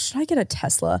like, oh, should I get a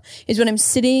Tesla? Is when I'm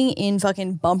sitting in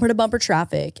fucking bumper to bumper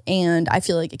traffic and I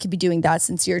feel like it could be doing that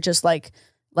since you're just like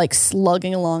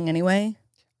slugging along anyway.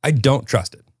 I don't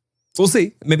trust it. We'll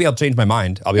see. Maybe I'll change my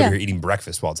mind. I'll be Yeah. over here eating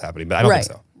breakfast while it's happening, but I don't think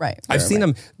so. Right. I've seen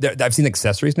them. I've seen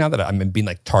accessories now that I'm being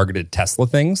like targeted Tesla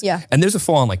things. Yeah. And there's a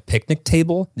full on like picnic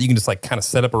table that you can just like kind of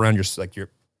set up around your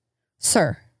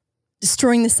Sir,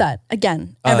 destroying the set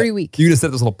again every week. You can just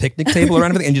set this little picnic table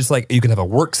around everything and just like you can have a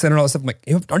work center and all that stuff. I'm like,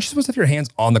 aren't you supposed to have your hands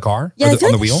on the car? Yeah, or I feel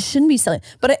on like the wheel? it shouldn't be silly.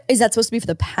 But is that supposed to be for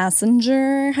the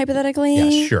passenger, hypothetically?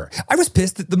 Yeah, sure. I was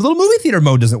pissed that the little movie theater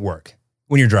mode doesn't work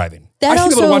when you're driving. That I should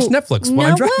be able to also- watch Netflix while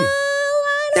No, I'm driving. Well,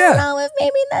 I don't know if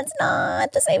maybe that's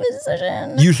not the safest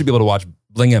decision. You should be able to watch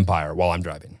Bling Empire while I'm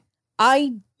driving.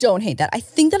 I don't hate that. I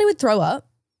think that I would throw up.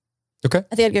 Okay.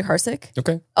 I think I'd get car sick.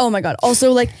 Okay. Oh my God.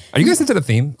 Also, like Are you guys into the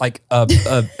theme? Like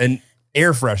an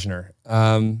air freshener.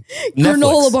 granola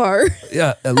Netflix. bar.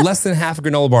 Yeah, less than half a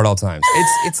granola bar at all times.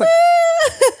 It's like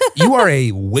you are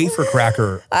a wafer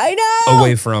cracker I know.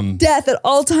 away from Death at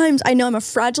all times. I know I'm a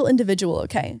fragile individual,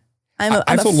 okay? I'm a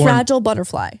I've told Lauren- fragile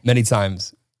butterfly. many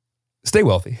times. Stay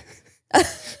wealthy.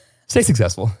 Stay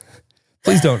successful.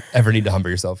 Please don't ever need to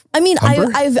humble yourself. I mean,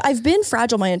 Humber? I've been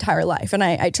fragile my entire life, and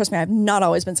I trust me, I've not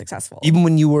always been successful. Even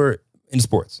when you were in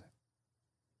sports.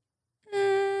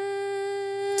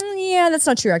 Yeah, that's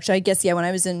not true, actually. I guess, yeah, when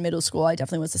I was in middle school, I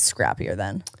definitely was a scrappier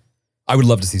then. I would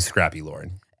love to see Scrappy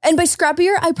Lauren. And by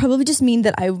scrappier, I probably just mean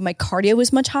that my cardio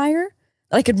was much higher.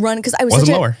 That I could run because I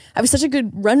was such a good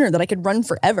runner that I could run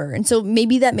forever. And so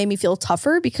maybe that made me feel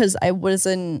tougher because I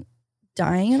wasn't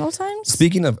dying at all times.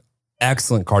 Speaking of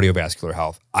excellent cardiovascular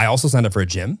health, I also signed up for a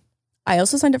gym. I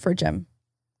also signed up for a gym.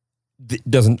 It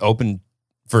doesn't open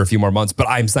for a few more months, but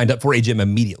I'm signed up for a gym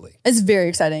immediately. It's very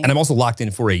exciting. And I'm also locked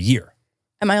in for a year.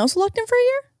 Am I also locked in for a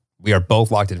year? We are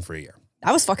both locked in for a year.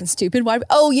 That was fucking stupid. Why?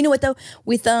 Oh, you know what though?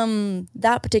 With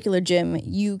that particular gym,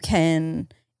 you can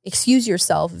excuse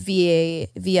yourself via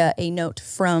a note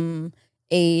from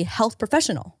a health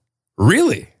professional.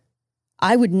 Really?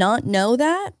 I would not know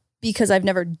that because I've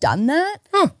never done that.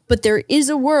 Huh. But there is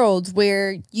a world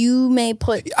where you may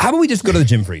put. How about we just go to the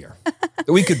gym for a year?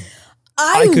 We could,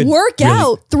 I could work really-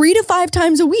 out 3 to 5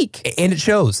 times a week. and it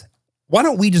shows. Why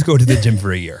don't we just go to the gym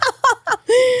for a year?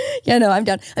 Yeah, no, I'm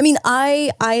done. I mean,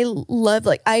 I love,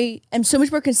 like, I am so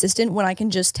much more consistent when I can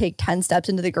just take 10 steps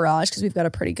into the garage because we've got a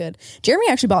pretty good. Jeremy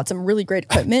actually bought some really great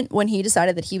equipment when he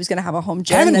decided that he was going to have a home I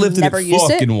gym haven't and then lifted never it used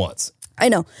it. fucking once. I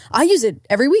know. I use it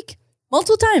every week,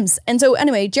 multiple times. And so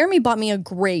anyway, Jeremy bought me a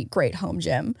great home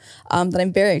gym that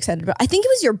I'm very excited about. I think it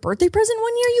was your birthday present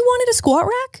one year you wanted a squat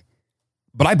rack.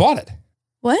 But I bought it.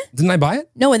 What? Didn't I buy it?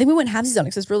 No, I think we went halvesies on it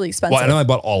because it's really expensive. Well, I know I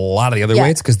bought a lot of the other Yeah.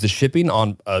 weights because the shipping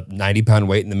on a 90-pound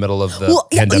weight in the middle of the Well,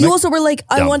 yeah, pandemic. you also were like,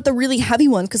 I Dumb. want the really heavy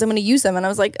ones because I'm going to use them. And I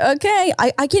was like, okay, I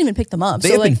can't even pick them up. They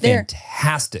so have like been they're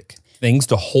fantastic things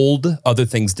to hold other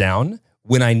things down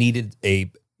when I needed a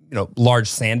large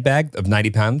sandbag of 90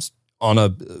 pounds on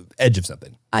a edge of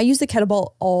something. I use the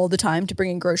kettlebell all the time to bring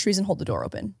in groceries and hold the door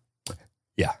open.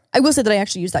 Yeah. I will say that I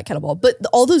actually use that kettlebell, but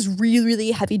all those really,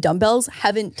 really heavy dumbbells,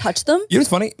 haven't touched them. You know what's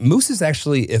funny? Moose is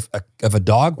actually, if a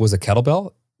dog was a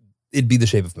kettlebell, it'd be the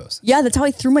shape of Moose. Yeah, that's how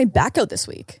I threw my back out this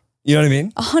week. You know what I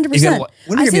mean? 100%. He's got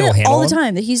when are I you say gonna be able to that handle all the him?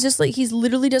 time. That he's just like, he's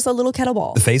literally just a little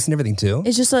kettlebell. The face and everything too.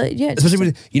 It's just a, yeah. it's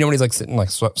Especially just when he's like sitting like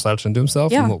slouched into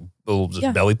himself Yeah. and little just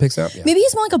Yeah. belly picks out. Yeah. maybe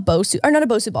he's more like a Bosu, or not a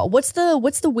Bosu ball. What's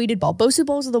the weighted ball? Bosu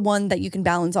balls are the one that you can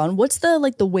balance on. What's the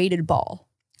weighted ball?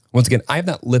 Once again, I have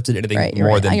not lifted anything Right, you're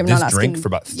more right. I than am this not drink asking- for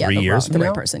about yeah, 3 the years wrong- from the right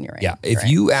now. person, you're right. Yeah. You're If right.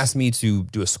 you asked me to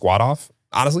do a squat off,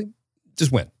 honestly,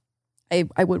 just win.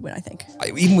 I would win, I think.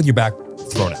 Even with your back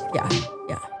thrown out. Yeah,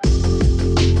 yeah.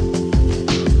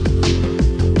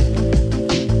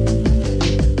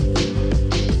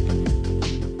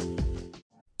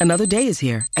 Another day is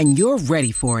here, and you're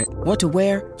ready for it. What to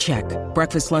wear? Check.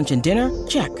 Breakfast, lunch, and dinner?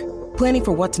 Check. Planning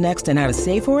for what's next and how to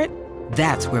save for it?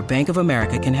 That's where Bank of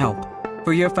America can help.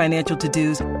 For your financial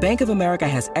to-dos, Bank of America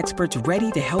has experts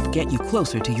ready to help get you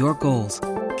closer to your goals.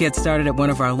 Get started at one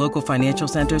of our local financial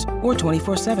centers or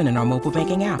 24/7 in our mobile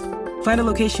banking app. Find a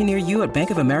location near you at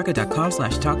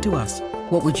bankofamerica.com/talktous.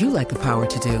 What would you like the power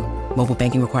to do? Mobile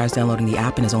banking requires downloading the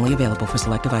app and is only available for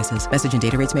select devices. Message and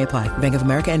data rates may apply. Bank of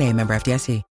America N.A., member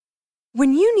FDIC.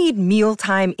 When you need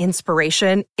mealtime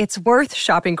inspiration, it's worth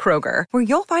shopping Kroger, where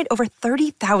you'll find over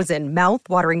 30,000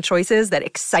 mouth-watering choices that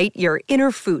excite your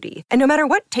inner foodie. And no matter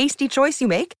what tasty choice you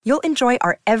make, you'll enjoy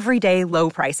our everyday low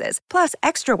prices, plus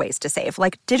extra ways to save,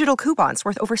 like digital coupons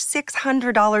worth over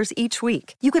 $600 each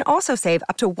week. You can also save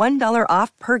up to $1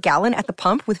 off per gallon at the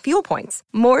pump with fuel points.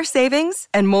 More savings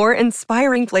and more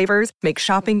inspiring flavors make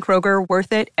shopping Kroger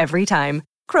worth it every time.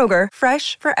 Kroger,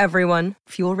 fresh for everyone.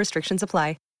 Fuel restrictions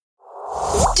apply.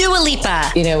 Dua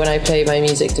Lipa. You know, when I play my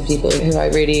music to people who I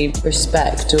really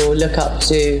respect or look up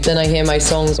to, then I hear my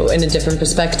songs in a different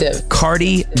perspective.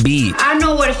 Cardi B. I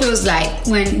know what it feels like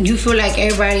when you feel like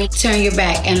everybody turn your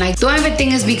back and like don't ever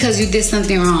think it's because you did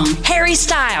something wrong. Harry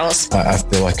Styles. I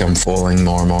feel like I'm falling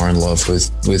more and more in love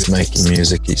with making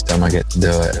music each time I get to do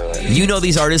it. You know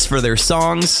these artists for their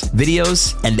songs,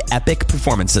 videos, and epic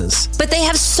performances. But they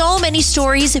have so many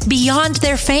stories beyond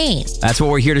their fame. That's what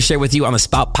we're here to share with you on the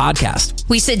Spout Podcast.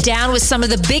 We sit down with some of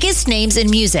the biggest names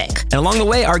in music. And along the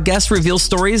way, our guests reveal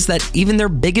stories that even their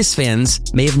biggest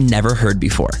fans may have never heard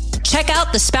before. Check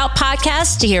out the Spout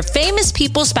Podcast to hear famous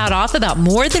people spout off about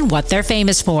more than what they're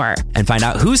famous for. And find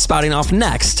out who's spouting off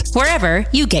next, wherever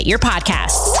you get your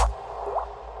podcasts.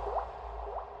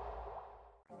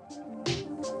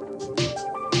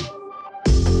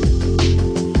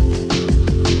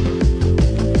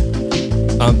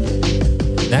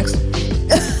 Next.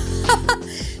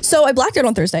 So I blacked out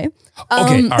on Thursday.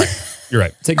 Okay, all right. You're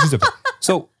right. Take it step.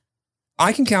 So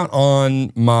I can count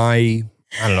on my,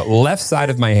 left side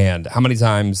of my hand how many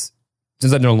times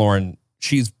since I've known Lauren,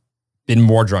 she's been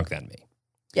more drunk than me.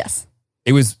 Yes.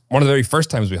 It was one of the very first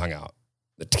times we hung out,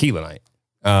 the tequila night.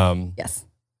 Yes.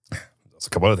 There's a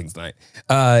couple other things tonight.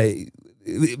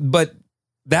 But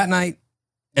that night,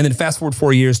 and then fast forward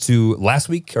 4 years to last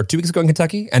week or 2 weeks ago in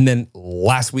Kentucky, and then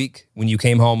last week when you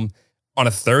came home on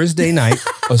a Thursday night,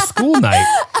 a school night,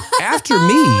 after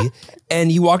me, and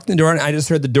you walked in the door and I just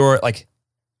heard the door like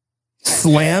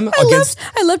slam against.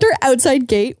 I left our outside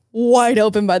gate wide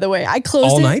open, by the way. I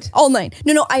closed all it. Night? All night.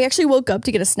 No, I actually woke up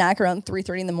to get a snack around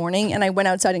 3:30 in the morning and I went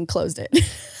outside and closed it.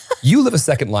 You live a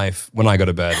second life when I go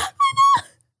to bed,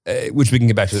 which we can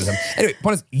get back to this time. Anyway,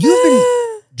 point is, you've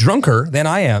been drunker than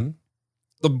I am.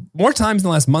 The more times in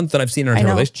the last month that I've seen in our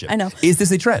relationship. I know. Is this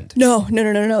a trend? No.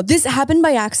 This happened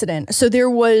by accident. So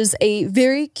there was a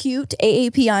very cute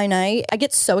AAPI night. I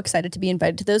get so excited to be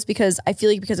invited to those because I feel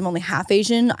like because I'm only half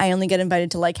Asian, I only get invited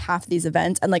to like half of these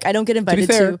events. And like I don't get invited to.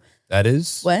 Be fair, to that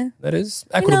is what? That is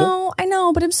equitable. I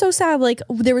know, but I'm so sad. Like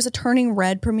there was a Turning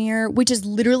Red premiere, which is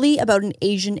literally about an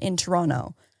Asian in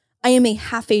Toronto. I am a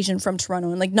half Asian from Toronto,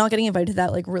 and like not getting invited to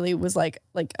that like really was like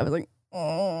I was like,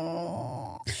 oh.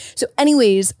 So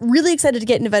anyways, really excited to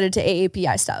get invited to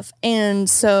AAPI stuff. And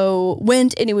so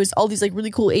went, and it was all these like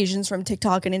really cool Asians from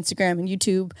TikTok and Instagram and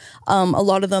YouTube. A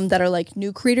lot of them that are like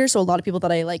new creators. So a lot of people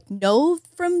that I like know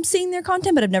from seeing their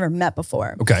content, but I've never met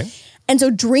before. Okay. And so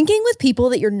drinking with people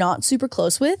that you're not super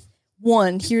close with,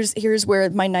 one, here's where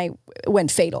my night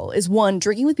went fatal, is one,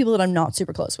 drinking with people that I'm not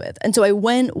super close with. And so I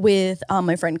went with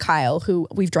my friend Kyle, who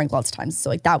we've drank lots of times.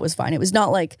 So like that was fine. It was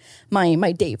not like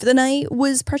my date for the night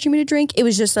was pressuring me to drink. It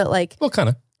was just that like. Well, kind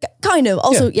of. Kind of.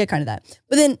 Also, yeah, kind of that.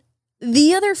 But then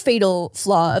the other fatal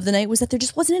flaw of the night was that there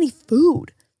just wasn't any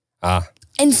food.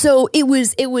 And so it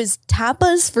was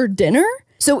tapas for dinner.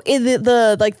 So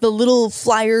the little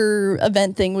flyer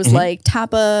event thing was like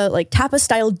tapa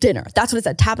style dinner. That's what it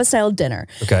said, tapa style dinner.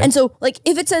 Okay. And so like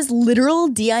if it says literal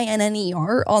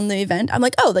DINNER on the event, I'm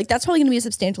like, oh, like that's probably gonna be a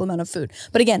substantial amount of food.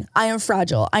 But again, I am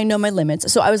fragile. I know my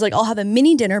limits. So I was like, I'll have a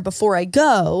mini dinner before I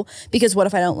go, because what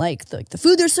if I don't like the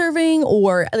food they're serving,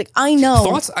 or like I know.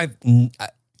 Thoughts?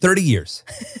 30 years.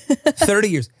 30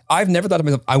 years. I've never thought to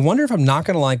myself, I wonder if I'm not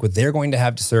going to like what they're going to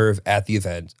have to serve at the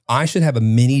event. I should have a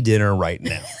mini dinner right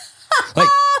now. Like,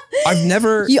 I've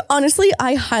never. Honestly,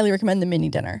 I highly recommend the mini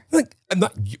dinner. Like,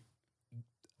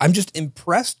 I'm just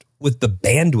impressed with the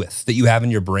bandwidth that you have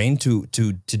in your brain to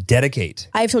dedicate.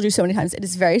 I've told you so many times, it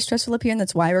is very stressful up here, and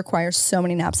that's why I require so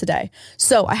many naps a day.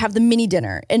 So I have the mini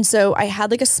dinner. And so I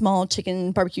had like a small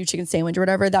barbecue chicken sandwich or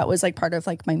whatever. That was like part of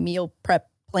like my meal prep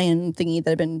plan thingy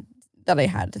that I've been that I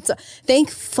had. So thank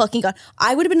fucking God.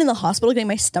 I would have been in the hospital getting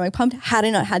my stomach pumped had I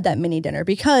not had that mini dinner,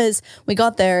 because we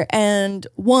got there and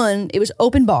it was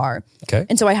open bar. Okay.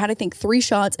 And so I had, I think, 3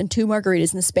 shots and 2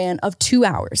 margaritas in the span of 2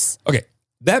 hours. Okay.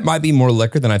 That might be more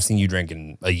liquor than I've seen you drink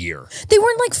in a year. They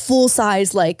weren't like full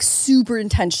size, like super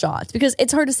intense shots, because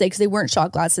it's hard to say because they weren't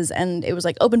shot glasses and it was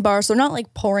like open bar. So they're not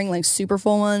like pouring like super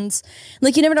full ones.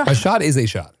 Like you never know. A shot is a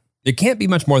shot. It can't be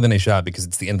much more than a shot because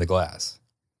it's the end of the glass.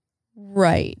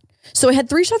 Right. So I had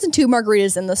 3 shots and 2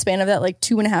 margaritas in the span of that, like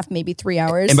 2.5, maybe 3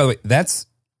 hours. And by the way,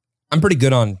 I'm pretty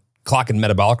good on clocking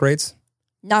metabolic rates.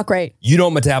 Not great. You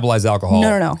don't metabolize alcohol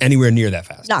No. anywhere near that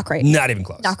fast. Not great. Not even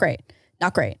close. Not great.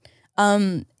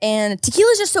 And tequila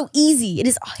is just so easy. It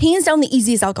is hands down the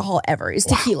easiest alcohol ever is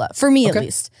tequila, for me at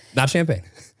least. Not champagne.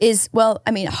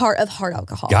 Hard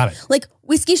alcohol. Got it. Like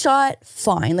whiskey shot,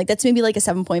 fine. Like that's maybe like a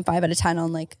 7.5 out of 10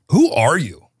 on like. Who are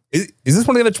you? Is this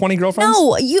one of the other 20 girlfriends?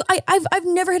 No, I've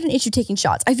never had an issue taking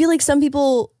shots. I feel like some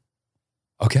people.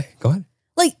 Okay, go ahead.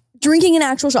 Like drinking an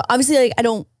actual shot. Obviously, like I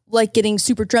don't like getting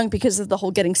super drunk because of the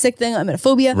whole getting sick thing. I'm at a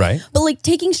phobia. Right. But like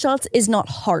taking shots is not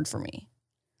hard for me.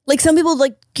 Like some people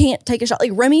like can't take a shot.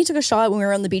 Like Remy took a shot when we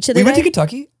were on the beach the other day. We went to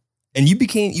Kentucky and you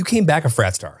came back a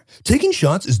frat star. Taking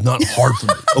shots is not hard for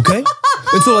me, okay?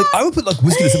 And so like I would put like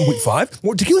whiskey to 7.5.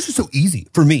 Well, tequila's just so easy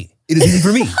for me. It is easy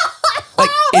for me. Like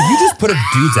if you just put a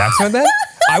dude's accent on that,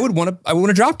 I would want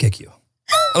to drop kick you.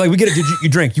 Like we get it, you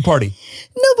drink, you party.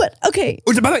 No, but okay.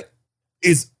 Which by the way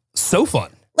is so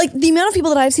fun. Like the amount of people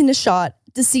that I've seen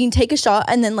take a shot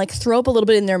and then like throw up a little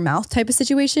bit in their mouth type of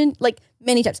situation, like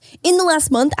many times. In the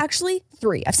last month, actually,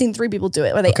 3. I've seen 3 people do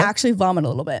it where they actually vomit a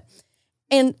little bit.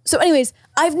 And so anyways,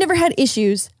 I've never had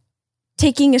issues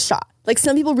taking a shot. Like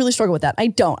some people really struggle with that. I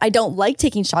don't like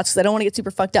taking shots because I don't want to get super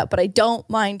fucked up, but I don't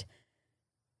mind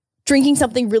drinking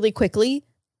something really quickly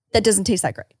that doesn't taste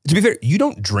that great. To be fair, you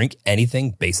don't drink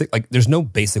anything basic. Like there's no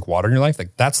basic water in your life.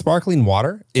 Like that sparkling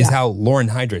water is how Lauren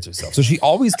hydrates herself. So she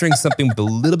always drinks something with a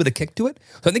little bit of kick to it.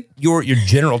 So I think your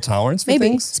general tolerance for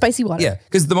things. Spicy water. Yeah.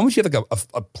 Because the moment you have like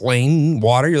a plain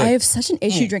water, you're like. I have such an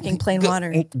issue drinking plain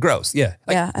water. Gross. Yeah.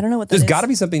 Like, I don't know what that is. There's got to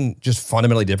be something just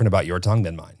fundamentally different about your tongue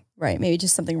than mine. Right. Maybe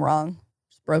just something wrong.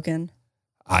 Just broken.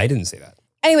 I didn't say that.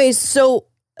 Anyways, so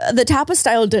the tapas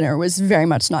style dinner was very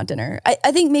much not dinner.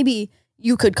 I think maybe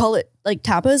you could call it like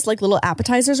tapas, like little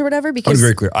appetizers or whatever. Because I'll be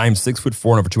very clear. I am 6'4"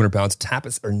 and over 200 pounds.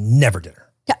 Tapas are never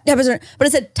dinner. Tapas are, but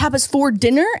it said tapas for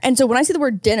dinner. And so when I see the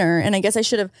word dinner, and I guess I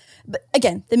should have, but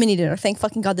again, the mini dinner, thank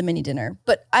fucking God, the mini dinner.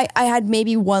 But I had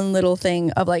maybe one little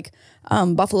thing of like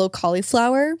buffalo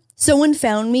cauliflower. Someone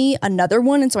found me another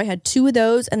one. And so I had 2 of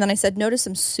those. And then I said no to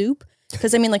some soup.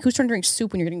 Because I mean, like who's trying to drink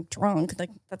soup when you're getting drunk? Like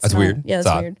that's weird. Yeah,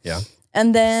 that's weird. Yeah.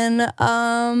 And then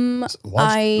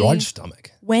large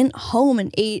stomach. Went home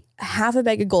and ate half a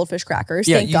bag of goldfish crackers.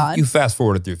 Yeah, thank God. You fast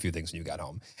forwarded through a few things when you got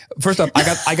home. First up,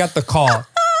 I got the call.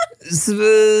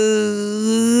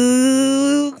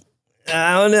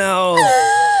 I don't know.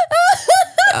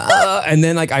 And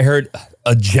then like I heard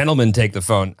a gentleman take the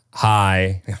phone.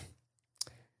 Hi.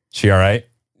 She all right?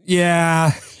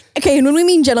 Yeah. Okay, and when we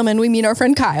mean gentlemen, we mean our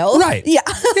friend Kyle. Right. Yeah.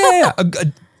 Yeah.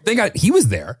 Thank God he was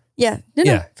there. Yeah.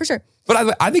 No, for sure.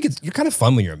 But I think you're kind of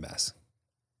fun when you're a mess.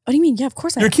 What do you mean? Yeah, of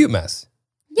course I am. You're a cute mess.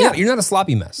 Yeah. You're not a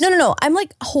sloppy mess. No. I'm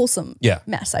like a wholesome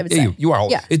mess, I would say. You are.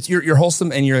 Yeah. You're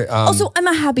wholesome and you're... also, I'm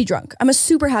a happy drunk. I'm a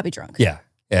super happy drunk. Yeah.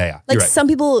 Like some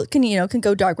people can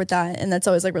go dark with that and that's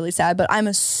always like really sad, but I'm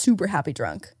a super happy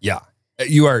drunk. Yeah.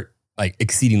 You are like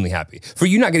exceedingly happy. For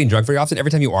you not getting drunk very often,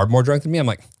 every time you are more drunk than me, I'm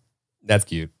like, that's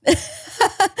cute.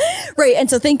 Right. And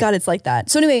so thank God it's like that.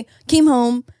 So anyway, came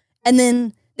home and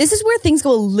then this is where things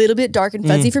go a little bit dark and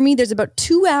fuzzy for me. There's about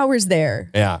 2 hours there.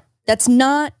 Yeah. That's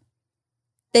not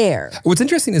there. What's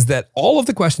interesting is that all of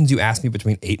the questions you asked me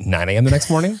between 8 and 9 a.m. the next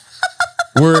morning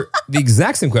were the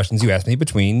exact same questions you asked me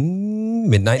between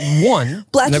midnight and 1.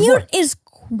 Blacking out is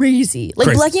crazy.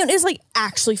 Like blacking out is like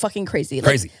actually fucking crazy. Like,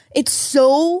 Crazy. It's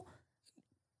so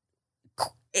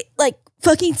like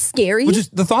fucking scary. Which is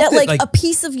the thought that like a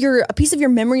piece of your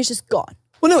memory is just gone.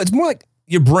 Well, no, it's more like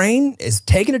your brain is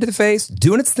taking it to the face,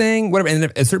 doing its thing, whatever. And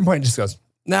then at a certain point, it just goes,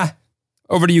 nah,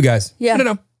 over to you guys. Yeah.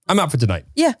 No, I'm out for tonight.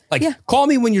 Yeah. Like, call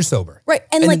me when you're sober. Right.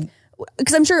 And like,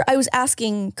 because I'm sure I was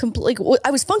asking,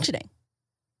 I was functioning.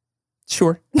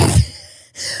 Sure. No,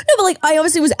 but like, I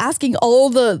obviously was asking all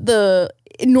the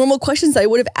normal questions that I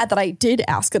would have that I did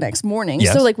ask the next morning.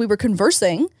 Yes. So like, we were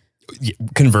conversing.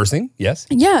 Conversing, yes.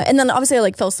 Yeah. And then obviously I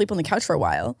like fell asleep on the couch for a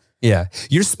while. Yeah.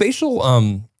 Your spatial,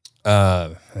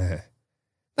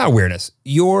 not awareness,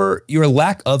 your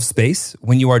lack of space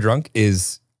when you are drunk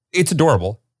it's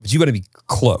adorable, but you got to be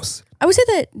close. I would say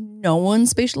that no one's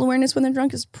spatial awareness when they're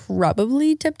drunk is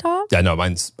probably tip top. Yeah, no,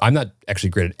 I'm not actually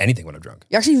great at anything when I'm drunk.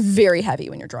 You're actually very heavy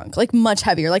when you're drunk, like much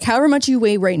heavier. Like however much you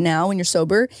weigh right now when you're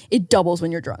sober, it doubles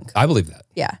when you're drunk. I believe that.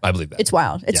 Yeah. I believe that. It's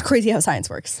wild. It's crazy how science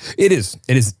works. It is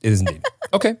indeed.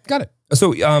 Okay, got it.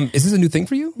 So is this a new thing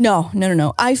for you? No.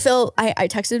 I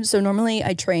texted, so normally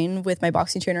I train with my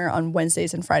boxing trainer on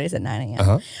Wednesdays and Fridays at 9 a.m.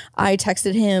 Uh-huh. I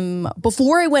texted him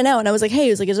before I went out and I was like, hey,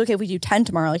 is it okay if we do 10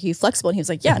 tomorrow? Like, are you flexible? And he was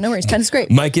like, yeah, no worries. 10 is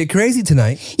great. Might get crazy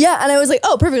tonight. Yeah. And I was like,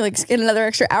 oh, perfect. Like get another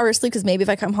extra hour of sleep because maybe if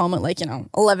I come home at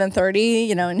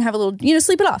 11:30, and have a little,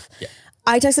 sleep it off. Yeah.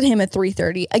 I texted him at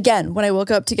 3:30 again when I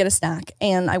woke up to get a snack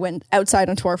and I went outside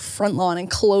onto our front lawn and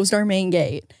closed our main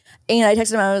gate. And I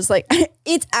texted him, I was like,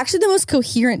 it's actually the most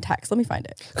coherent text. Let me find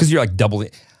it. Because you're like doubling.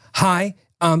 Hi,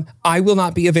 I will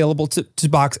not be available to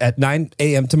box at 9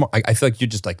 a.m. tomorrow. I feel like you're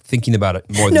just like thinking about it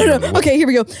more than No. Okay, here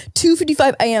we go.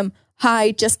 2:55 a.m.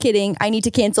 Hi, just kidding. I need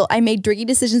to cancel. I made drinking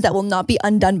decisions that will not be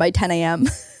undone by 10 a.m.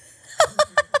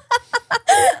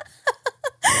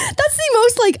 That's the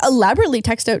most elaborately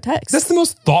text out text. That's the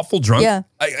most thoughtful drunk. Yeah.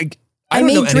 I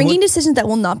made drinking decisions that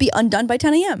will not be undone by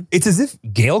 10 a.m. It's as if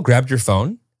Gail grabbed your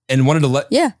phone and wanted to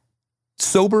let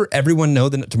sober everyone know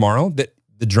that tomorrow that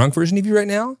the drunk version of you right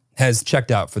now has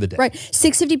checked out for the day. Right.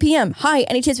 6:50 p.m. Hi,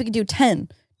 any chance we could do 10?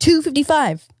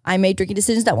 2:55. I made drinking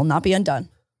decisions that will not be undone.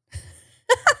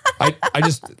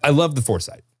 I love the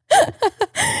foresight.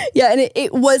 Yeah, and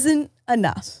it wasn't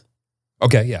enough.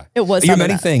 Okay, yeah. It was. You're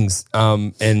many things,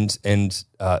 and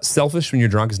selfish when you're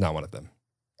drunk is not one of them.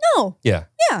 No. Yeah.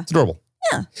 Yeah. It's adorable.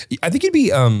 Yeah. I think you'd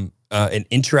be an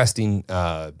interesting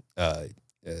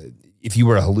if you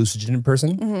were a hallucinogen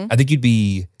person. Mm-hmm. I think you'd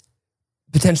be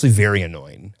potentially very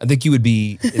annoying. I think you would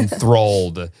be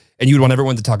enthralled, and you would want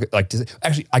everyone to talk.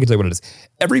 Actually, I can tell you what it is.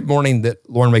 Every morning that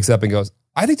Lauren wakes up and goes,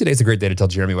 "I think today's a great day to tell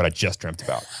Jeremy what I just dreamt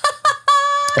about."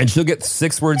 And she'll get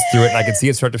 6 words through it, and I can see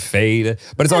it start to fade.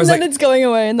 But it's always and then it's going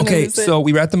away. And then okay, so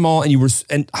we were at the mall,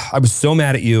 and I was so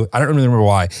mad at you. I don't remember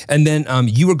why. And then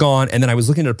you were gone, and then I was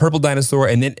looking at a purple dinosaur,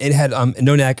 and then it had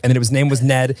no neck, and then his name was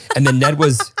Ned, and then Ned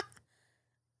was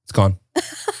it's gone. That's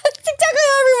exactly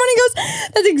how every morning goes.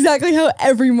 That's exactly how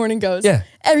every morning goes. Yeah,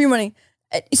 every morning.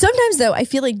 Sometimes though, I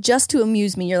feel like just to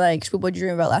amuse me, you're like, "What did you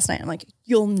dream about last night?" I'm like,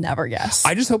 "You'll never guess."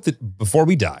 I just hope that before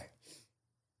we die.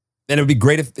 And it would be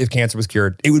great if cancer was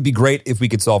cured. It would be great if we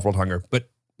could solve world hunger. But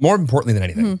more importantly than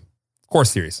anything, of course,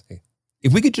 seriously,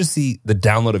 if we could just see the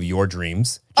download of your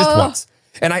dreams just once.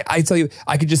 And I tell you,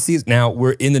 I could just see it now.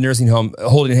 We're in the nursing home,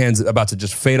 holding hands, about to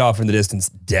just fade off in the distance,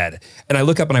 dead. And I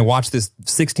look up and I watch this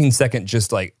 16-second,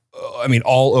 just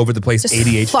all over the place just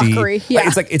ADHD. Fuckery.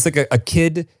 Yeah. It's like a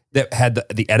kid that had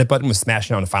the edit button was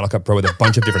smashing out in Final Cut Pro with a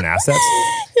bunch of different assets.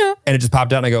 Yeah. And it just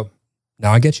popped out and I go,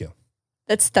 now I get you.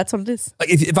 That's what it is. Like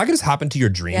if I could just hop into your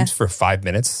dreams for 5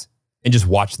 minutes and just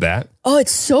watch that. Oh,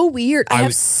 it's so weird. I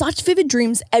have such vivid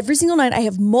dreams every single night. I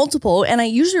have multiple, and I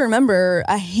usually remember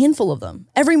a handful of them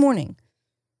every morning.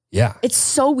 Yeah. It's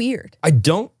so weird. I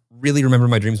don't really remember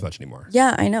my dreams much anymore.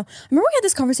 Yeah, I know. I remember we had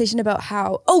this conversation about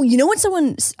how, what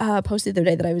someone posted the other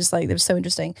day that I was like, that was so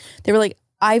interesting. They were like,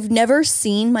 I've never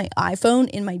seen my iPhone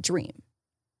in my dream.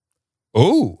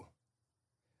 Oh.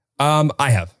 I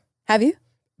have. Have you?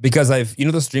 Because I've,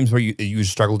 those dreams where you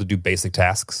struggle to do basic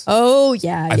tasks. Oh,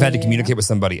 yeah. I've had to communicate with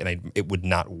somebody and it would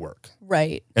not work.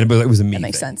 Right. And it was a me That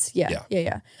makes thing. sense.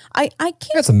 Yeah. I can't.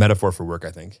 That's a metaphor for work,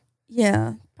 I think.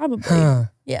 Yeah, probably.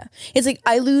 Yeah. It's like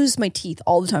I lose my teeth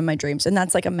all the time in my dreams. And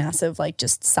that's like a massive,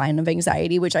 just sign of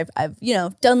anxiety, which I've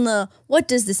done the, what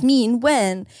does this mean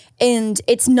when? And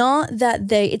it's not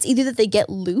that it's either that they get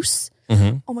loose.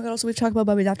 Mm-hmm. Oh my God. Also, we've talked about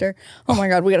bubbies after. Oh my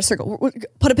God. We got to circle.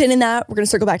 Put a pin in that. We're going to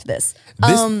circle back to this.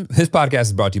 This podcast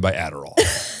is brought to you by Adderall.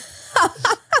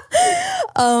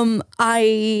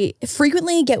 I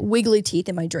frequently get wiggly teeth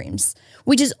in my dreams,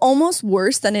 which is almost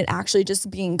worse than it actually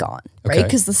just being gone, right?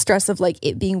 Because the stress of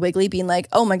it being wiggly, being like,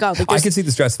 oh my God. I can see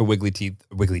the stress of a wiggly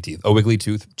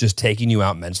tooth just taking you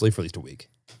out mentally for at least a week.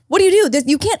 What do?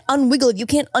 You can't unwiggle it. You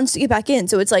can't unstick it back in.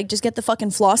 So it's like, just get the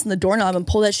fucking floss and the doorknob and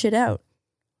pull that shit out.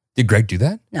 Did Greg do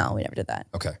that? No, we never did that.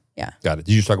 Okay. Yeah. Got it.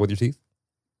 Did you struggle with your teeth?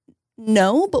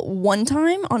 No, but one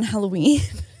time on Halloween,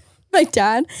 my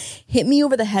dad hit me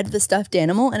over the head with a stuffed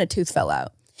animal and a tooth fell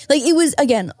out. It was,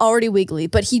 again, already wiggly,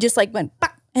 but he just went, bah,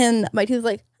 and my tooth was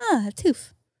like, a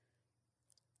tooth.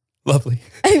 Lovely.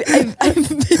 I've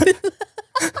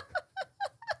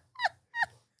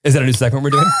Is that a new segment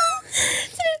we're doing?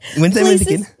 One time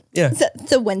again? Yeah.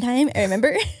 So one time, I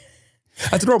remember.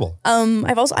 That's adorable.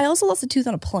 I also lost a tooth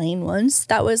on a plane once.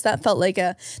 That was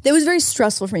very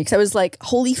stressful for me because I was like,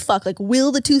 holy fuck,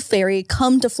 will the tooth fairy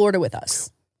come to Florida with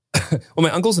us?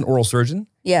 my uncle's an oral surgeon.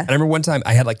 Yeah. And I remember one time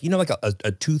I had like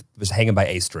a tooth was hanging by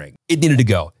a string. It needed to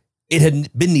go. It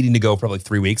had been needing to go for like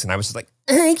 3 weeks. And I was just like,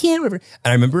 I can't remember.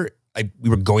 And I remember we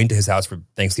were going to his house for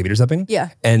Thanksgiving or something. Yeah.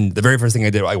 And the very first thing I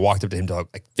did, I walked up to him to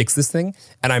like fix this thing.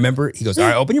 And I remember he goes, all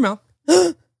right, open your mouth. He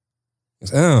goes,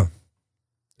 oh. And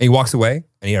he walks away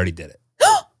and he already did it.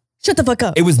 Shut the fuck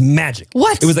up. It was magic.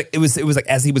 What? It was like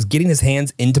as he was getting his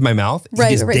hands into my mouth, Right,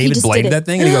 he just right. He David just Blaine did it. that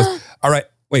thing and he goes, all right,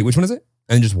 wait, which one is it?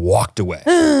 And just walked away.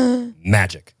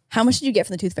 Magic. How much did you get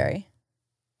from the Tooth Fairy?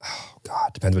 Oh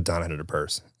God, depends what Donna had in her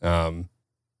purse.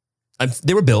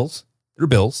 They were bills. They were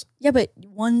bills. Yeah, but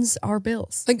ones are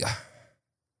bills.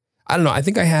 I don't know. I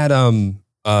think I had maybe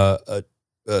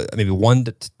 $1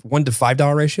 to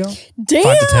 $5 ratio. Damn,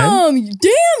 5 to 10.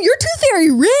 Damn, your Tooth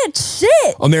Fairy rich.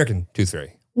 Shit. American Tooth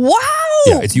Fairy. Wow.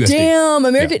 Yeah, it's USD. Damn,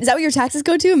 American. Yeah. Is that what your taxes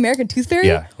go to? American Tooth Fairy?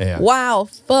 Yeah. Wow,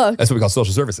 fuck. That's what we call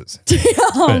social services.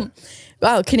 Damn.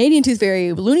 Wow, Canadian Tooth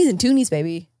Fairy, loonies and toonies,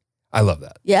 baby. I love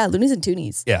that. Yeah, loonies and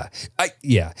toonies. Yeah.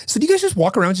 So do you guys just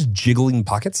walk around just jiggling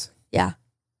pockets? Yeah.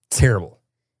 Terrible.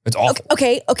 It's awful.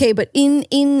 Okay, but I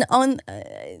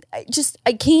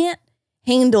can't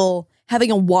handle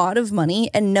having a wad of money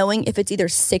and knowing if it's either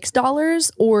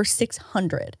 $6 or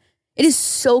 $600. It is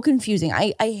so confusing.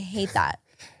 I hate that.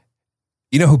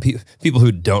 You know who people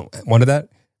who don't want that?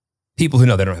 People who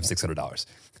know they don't have $600.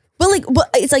 But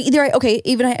it's like either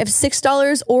even I have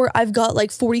 $6 or I've got like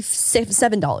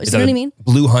 $47. You know what I mean?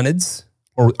 Blue hundreds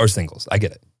or singles? I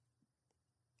get it.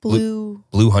 Blue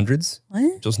hundreds?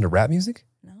 What? Just listen to rap music?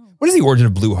 No. What is the origin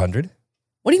of Blue 100?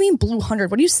 What do you mean Blue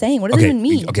 100? What are you saying? What does it even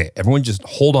mean? Okay, everyone just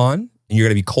hold on and you're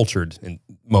going to be cultured in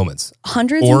moments.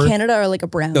 Hundreds in Canada are like a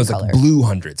brown no, it's color. like blue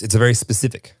hundreds. It's a very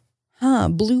specific. Huh,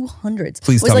 Blue hundreds.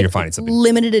 Please tell me you're finding something.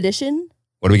 Limited edition?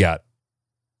 What do we got?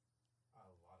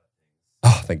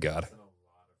 Oh, thank God.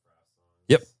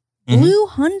 Yep. Blue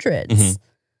hundreds. Mm-hmm.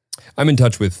 I'm in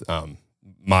touch with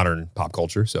modern pop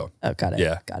culture, so. Oh, got it.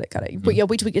 Yeah. Got it. But yeah,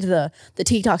 wait till we get to the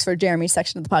TikToks for Jeremy's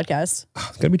section of the podcast.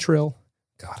 It's going to be Trill.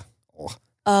 God.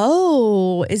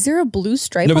 Oh, is there a blue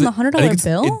stripe on the $100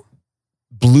 bill?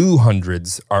 Blue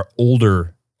hundreds are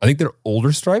older. I think they're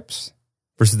older stripes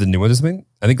versus the new ones.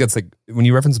 I think that's like when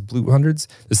you reference blue hundreds,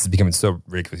 this is becoming so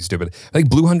ridiculously stupid. I think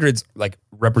blue hundreds like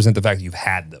represent the fact that you've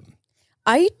had them.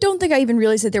 I don't think I even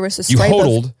realized that there was a stripe you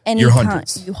hodled of any your kind.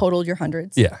 hundreds. You hodled your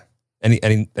hundreds. Yeah.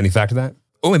 Any fact to that?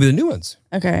 Oh, maybe the new ones.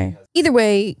 Okay. Either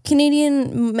way,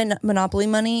 Canadian Monopoly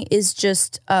money is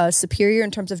just superior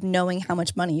in terms of knowing how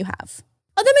much money you have.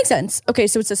 Oh, that makes sense. Okay,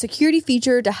 so it's a security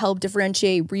feature to help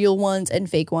differentiate real ones and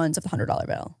fake ones of the $100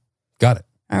 bill. Got it.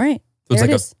 All right. So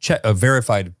it's like a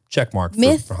verified check mark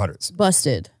for hundreds.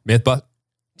 Busted. I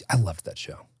loved that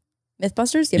show.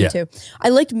 Mythbusters? Yeah, me too. I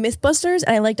liked Mythbusters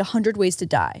and I liked 100 Ways to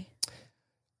Die.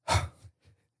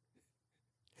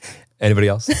 Anybody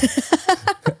else?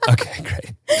 Okay,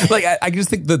 great. Like I just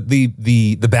think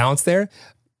the balance there,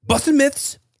 busted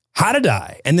myths, how to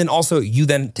die, and then also you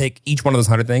then take each one of those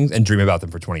 100 things and dream about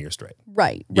them for 20 years straight.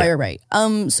 Right.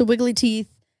 So Wiggly Teeth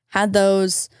had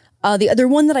those. The other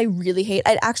one that I really hate,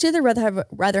 I'd actually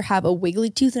rather have a wiggly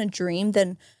tooth in a dream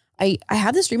than I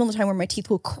have this dream all the time where my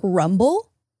teeth will crumble.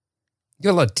 You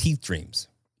got a lot of teeth dreams.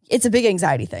 It's a big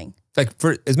anxiety thing. Like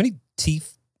for as many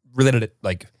teeth related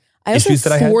like I also issues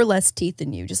have that I had. 4 less teeth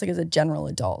than you, just like as a general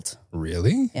adult.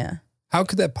 Really? Yeah. How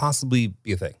could that possibly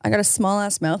be a thing? I got a small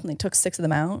ass mouth and they took 6 of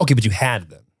them out. Okay, but you had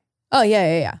them. Oh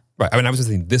yeah. Right. I mean, I was just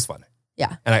thinking this one.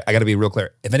 Yeah. And I got to be real clear.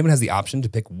 If anyone has the option to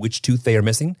pick which tooth they are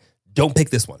missing, don't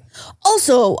pick this one.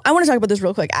 Also, I want to talk about this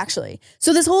real quick, actually.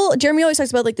 So this whole, Jeremy always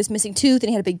talks about like this missing tooth and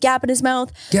he had a big gap in his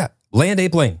mouth. Yeah. Land a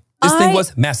plane. This thing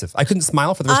was massive. I couldn't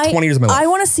smile for the first 20 years of my life. I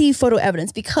want to see photo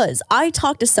evidence because I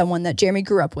talked to someone that Jeremy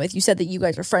grew up with. You said that you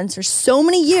guys are friends for so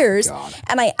many years.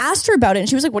 And I asked her about it and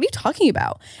she was like, what are you talking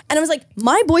about? And I was like,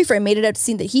 my boyfriend made it up to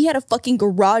seem that he had a fucking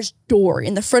garage door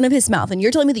in the front of his mouth. And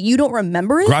you're telling me that you don't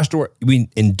remember it? Garage door, you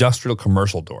mean industrial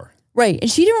commercial door. Right.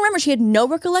 And she didn't remember. She had no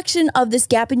recollection of this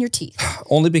gap in your teeth.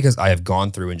 Only because I have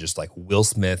gone through and just like Will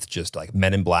Smith, just like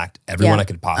Men in Black, everyone I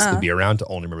could possibly be around to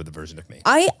only remember the version of me.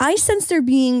 I sense there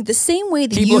being the same way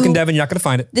that Keep looking, Devin. You're not going to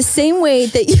find it. The same way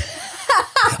that you...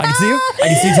 I can see you. I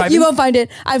can see you typing. You won't find it.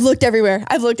 I've looked everywhere.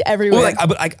 Well,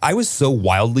 I was so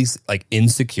wildly like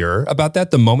insecure about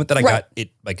that. The moment that I got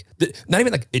it, like not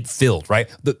even like it filled, right?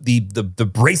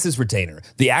 The braces retainer,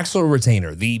 the axle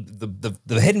retainer, the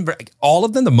hidden, all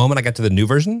of them. The moment I got to the new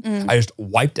version, I just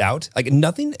wiped out. Like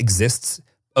nothing exists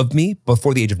of me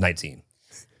before the age of 19.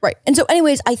 Right. And so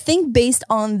anyways, I think based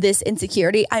on this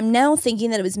insecurity, I'm now thinking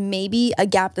that it was maybe a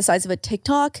gap the size of a Tic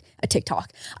Tac,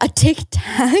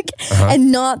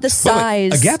 and not the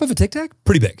size. A gap of a Tic Tac?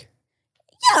 Pretty big.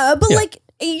 Yeah, but like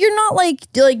You're not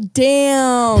like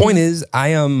damn. Point is, I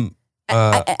am.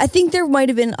 I think there might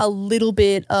have been a little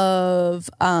bit of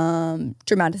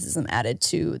dramaticism added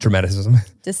to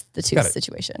the tooth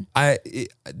situation.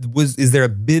 Is there a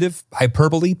bit of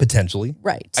hyperbole potentially?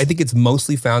 Right. I think it's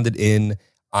mostly founded in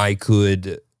I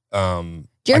could.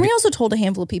 Jeremy also told a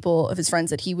handful of people of his friends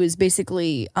that he was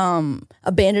basically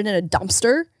abandoned in a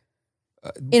dumpster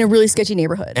in a really sketchy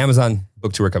neighborhood. Amazon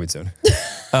book tour coming soon.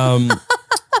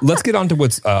 Let's get on to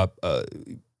what's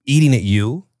eating at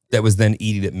you that was then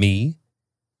eating at me.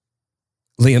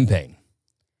 Liam Payne.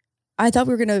 I thought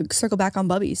we were going to circle back on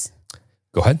Bubby's.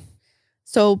 Go ahead.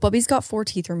 So Bubby's got 4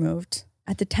 teeth removed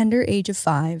at the tender age of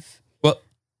 5. Well,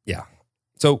 yeah.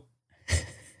 So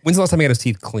when's the last time he got his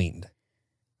teeth cleaned?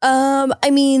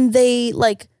 I mean, they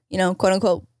quote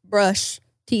unquote brush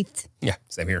teeth. Yeah,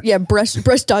 same here. Yeah, brush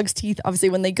dogs' teeth,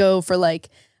 obviously, when they go for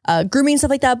grooming and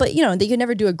stuff like that. But they can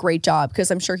never do a great job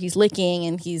because I'm sure he's licking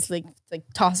and he's like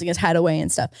tossing his head away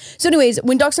and stuff. So anyways,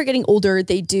 when dogs start getting older,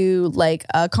 they do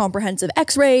comprehensive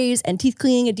x-rays and teeth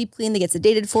cleaning, a deep clean. They get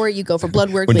sedated for it. You go for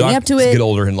blood work leading up to it. When dogs get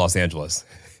older in Los Angeles,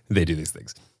 they do these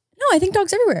things. No, I think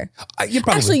dogs everywhere.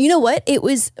 Actually, you know what? It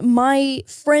was my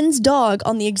friend's dog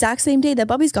on the exact same day that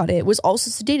Bubby's got it was also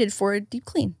sedated for a deep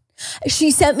clean. She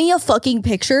sent me a fucking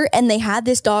picture and they had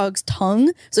this dog's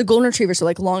tongue. So golden retriever,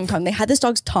 so long tongue. They had this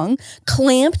dog's tongue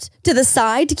clamped to the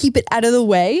side to keep it out of the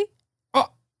way.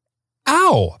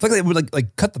 Ow. I feel like they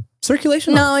would cut the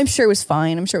circulation No, off. I'm sure it was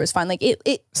fine.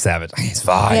 It Savage. He's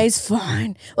fine. Yeah, he's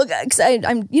fine. Well, because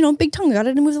I'm big tongue. I got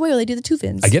it to move away while they do the tooth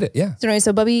ins. I get it, yeah. So anyway,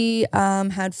 so Bubby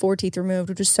had 4 teeth removed,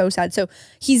 which was so sad. So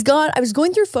I was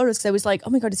going through photos because I was like, oh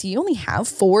my God, does he only have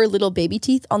 4 little baby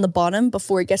teeth on the bottom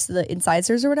before it gets to the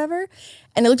incisors or whatever?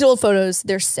 And I looked at old photos,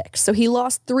 there's 6. So he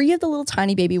lost 3 of the little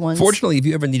tiny baby ones. Fortunately, if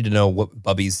you ever need to know what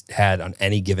Bubby's had on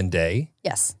any given day,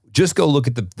 yes, just go look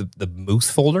at the moose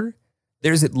folder.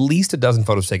 There's at least a dozen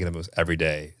photos taken of moose every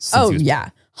day. Oh yeah,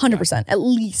 100%, at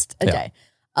least a day.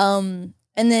 And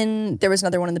then there was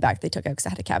another one in the back they took out because I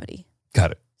had a cavity.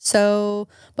 Got it. So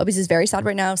Bubby's is very sad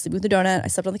right now, sleeping with the donut. I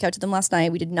slept on the couch with them last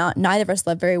night. Neither of us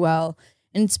slept very well.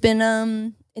 And it's been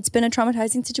a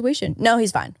traumatizing situation. No,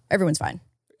 he's fine. Everyone's fine.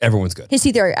 Everyone's good. His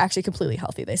teeth are actually completely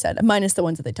healthy, they said, minus the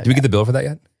ones that they took Did we get out. the bill for that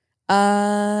yet?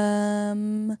 I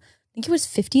think it was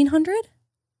 $1,500.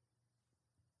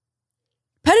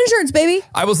 Pet insurance, baby.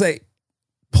 I will say,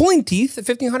 pulling teeth at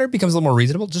 $1,500 becomes a little more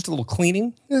reasonable. Just a little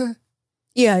cleaning.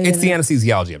 Yeah, it's the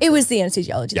anesthesiology. It was the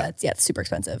anesthesiology. Yeah. It's super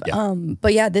expensive. Yeah.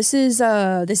 But yeah, this is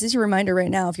your reminder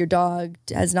right now. If your dog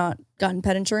has not gotten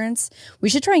pet insurance, we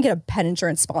should try and get a pet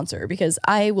insurance sponsor because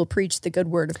I will preach the good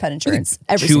word of pet insurance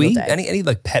every single day. Any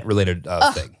pet related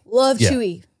thing. Love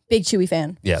Chewy. Big Chewy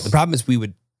fan. Yeah. The problem is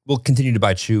we'll continue to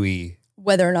buy Chewy.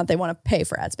 Whether or not they want to pay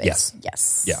for ad space. Yes.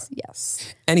 Yes. Yeah.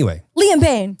 Yes. Anyway. Liam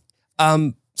Payne.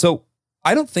 So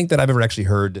I don't think that I've ever actually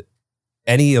heard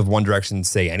any of One Direction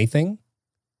say anything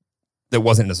that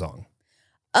wasn't in a song.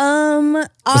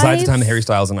 Besides the time that Harry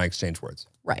Styles and I exchanged words.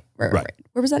 Right. Where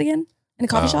was that again? In a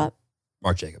coffee shop?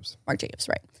 Marc Jacobs. Right.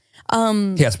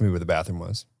 He asked me where the bathroom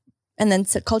was. And then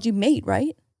called you mate,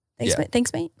 right?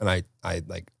 Thanks, mate. And I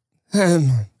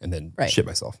and then shit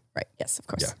myself. Right. Yes, of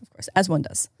course. Yeah. Of course. As one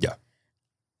does. Yeah.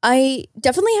 I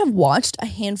definitely have watched a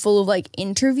handful of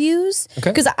interviews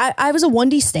because I was a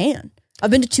 1D stan. I've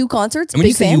been to 2 concerts. And when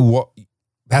you say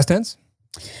past tense?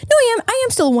 No, I am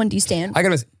still a 1D stan. I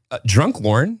gotta Drunk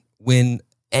Lauren, when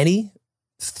any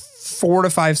 4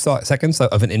 to 5 seconds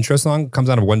of an intro song comes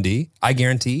out of 1D, I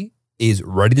guarantee is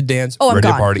ready to dance, ready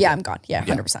to party. Yeah, I'm gone. Yeah,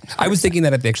 100%. I was thinking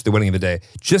that at the wedding of the day,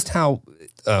 just how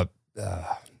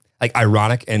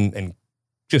ironic and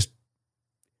just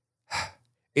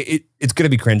it's going to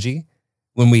be cringy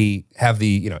when we have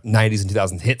the 90s and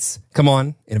 2000s hits come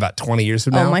on in about 20 years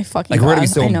from now. Oh my fucking God. We're going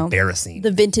to be so embarrassing.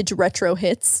 The vintage retro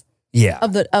hits. Yeah.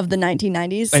 Of the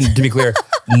 1990s. And to be clear,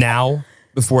 now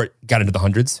before it got into the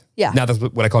hundreds. Yeah. Now that's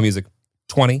what I call music.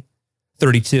 20,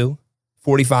 32,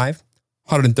 45,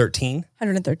 113.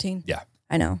 113. Yeah.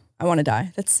 I know. I want to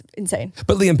die. That's insane.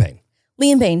 But Liam Payne.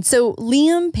 So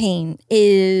Liam Payne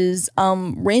is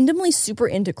randomly super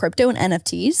into crypto and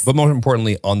NFTs. But more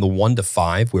importantly, on the 1 to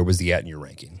 5, where was he at in your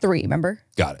ranking? 3, remember?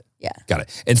 Got it. Yeah. Got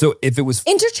it. And so if it was...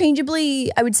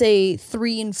 Interchangeably, I would say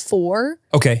 3 and 4.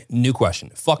 Okay, new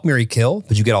question. Fuck, marry, kill,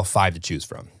 but you get all 5 to choose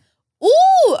from.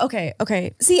 Ooh, okay.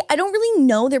 See, I don't really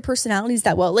know their personalities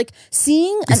that well.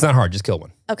 Seeing... It's not hard, just kill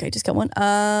one. Okay, just kill one.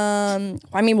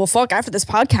 Fuck, after this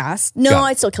podcast. No,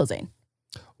 I'd still kill Zayn.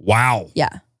 Wow.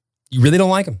 Yeah. You really don't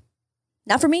like him?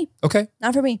 Not for me. Okay.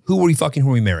 Not for me. Who were you fucking? Who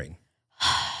are we marrying?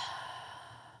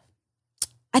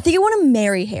 I think I want to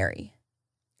marry Harry.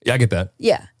 Yeah, I get that.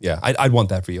 Yeah. Yeah, I'd want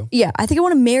that for you. Yeah. I think I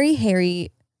want to marry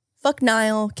Harry, fuck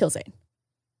Niall, kill Zayn.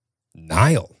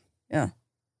 Niall. Yeah.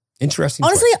 Interesting.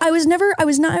 Honestly, I was never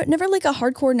like a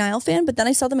hardcore Niall fan, but then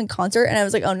I saw them in concert and I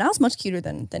was like, oh, Niall's much cuter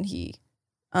than he,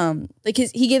 like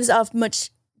he gives off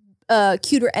much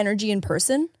cuter energy in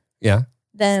person. Yeah.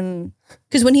 Than,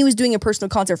 because when he was doing a personal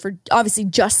concert for obviously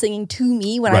just singing to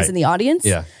me when I was in the audience.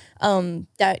 Yeah.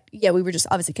 We were just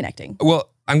obviously connecting. Well,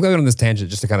 I'm going on this tangent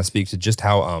just to kind of speak to just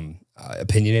how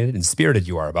opinionated and spirited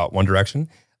you are about One Direction.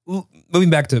 Moving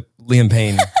back to Liam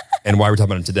Payne and why we're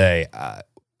talking about him today.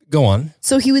 Go on.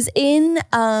 So he was in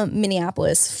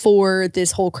Minneapolis for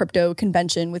this whole crypto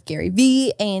convention with Gary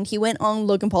Vee, and he went on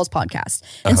Logan Paul's podcast.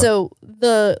 And so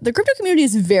the crypto community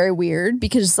is very weird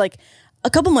because like a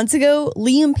couple months ago,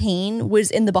 Liam Payne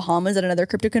was in the Bahamas at another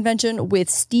crypto convention with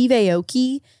Steve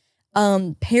Aoki,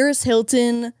 Paris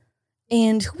Hilton,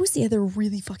 and who was the other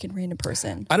really fucking random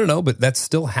person? I don't know, but that's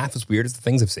still half as weird as the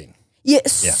things I've seen. Yeah,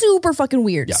 super fucking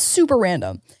weird, super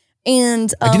random. And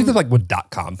do you think of like what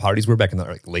 .com parties were back in the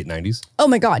like, late 90s? Oh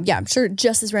my God, yeah, I'm sure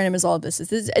just as random as all of this is.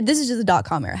 This is just the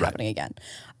 .com era happening again.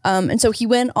 And so he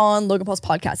went on Logan Paul's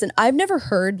podcast, and I've never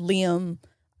heard Liam,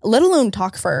 let alone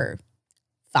talk for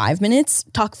 5 minutes,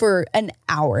 talk for an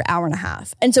hour and a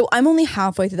half. And so I'm only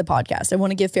halfway through the podcast. I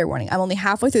want to give fair warning. I'm only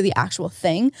halfway through the actual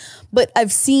thing, but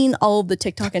I've seen all of the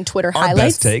TikTok and Twitter Our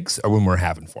highlights. best takes are when we're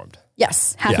half informed.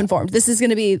 Yes, half informed. This is going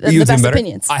to be the You best better?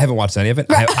 opinions. I haven't watched any of it.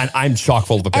 I'm chock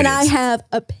full of opinions. And I have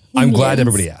opinions. I'm glad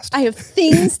everybody asked. I have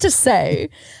things to say.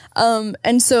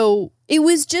 And so it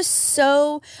was just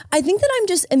so, I think that I'm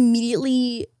just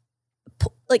immediately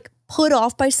put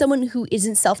off by someone who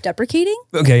isn't self-deprecating.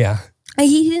 Okay, yeah.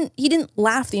 He didn't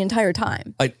laugh the entire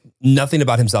time. Like nothing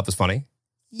about himself is funny.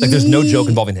 Like there's no joke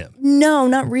involving him. No,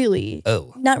 not really.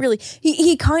 Oh. Not really.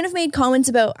 He kind of made comments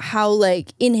about how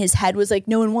like in his head was like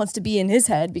no one wants to be in his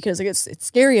head because like it's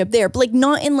scary up there, but like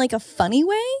not in like a funny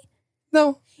way.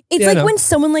 No. It's like when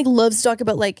someone like loves to talk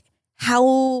about like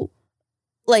how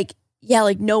like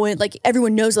like no one, like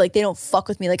everyone knows like they don't fuck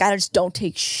with me. Like I just don't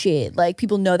take shit. Like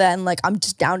people know that, and like I'm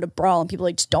just down to brawl, and people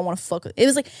like just don't want to fuck with. It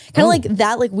was like kind of like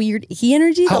that like weird he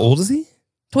energy. How old is he?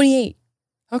 28.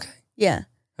 Okay. Yeah.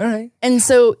 All right. And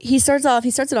so he starts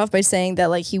it off by saying that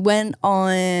like he went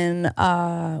on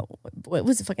what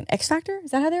was it, fucking X Factor?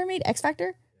 Is that how they were made? X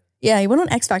Factor? Yeah, he went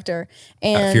on X Factor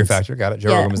and Fear Factor, got it. Joe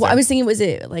Rogan was there. I was thinking, was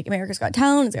it like America's Got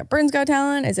Talent? Is it Britain's Got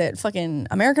Talent? Is it fucking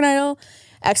American Idol?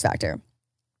 X Factor.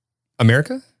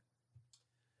 America?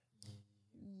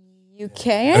 UK.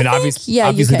 I mean, obviously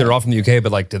UK. they're all from the UK,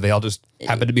 but like, did they all just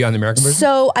happen to be on the American version?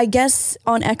 So I guess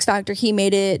on X Factor he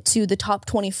made it to the top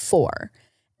 24,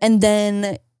 and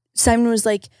then Simon was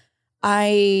like,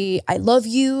 I love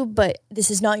you, but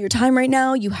this is not your time right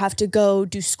now. You have to go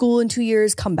do school in 2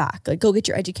 years, come back, like go get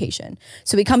your education.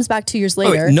 So he comes back 2 years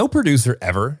later. No producer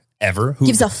ever who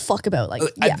gives a fuck about like,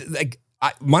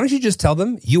 why don't you just tell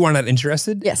them you are not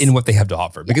interested in what they have to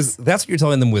offer? Because that's what you're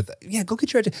telling them with, go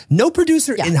get your education. No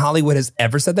producer in Hollywood has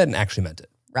ever said that and actually meant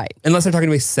it. Right. Unless they're talking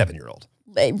to a 7-year-old.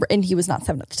 And he was not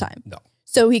 7 at the time. No.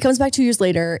 So he comes back 2 years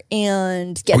later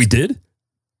and gets. Oh, he did?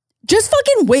 Just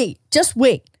fucking wait. Just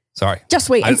wait. Sorry. Just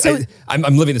wait. And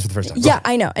I'm living this for the first time. Yeah,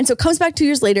 I know. And so comes back 2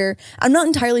 years later. I'm not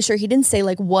entirely sure. He didn't say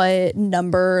like what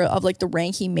number of like the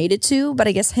rank he made it to, but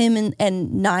I guess him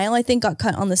and Niall, I think, got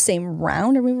cut on the same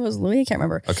round, or maybe it was Louis. I can't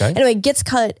remember. Okay. Anyway, gets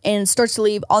cut and starts to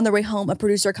leave. On their way home, a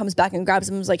producer comes back and grabs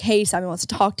him and was like, hey, Simon wants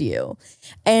to talk to you.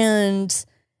 And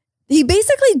he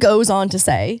basically goes on to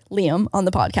say, Liam on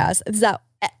the podcast, is that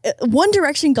One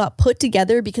Direction got put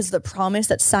together because of the promise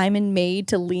that Simon made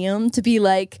to Liam to be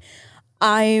like,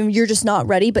 you're just not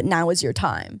ready, but now is your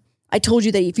time. I told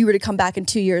you that if you were to come back in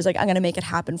 2 years, like I'm going to make it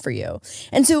happen for you.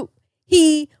 And so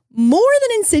he more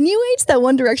than insinuates that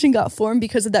One Direction got formed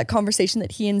because of that conversation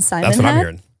that he and Simon had. That's what I'm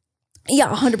hearing.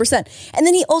 Yeah, 100%. And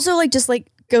then he also like just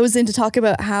like goes in to talk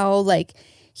about how like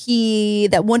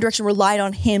that One Direction relied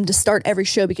on him to start every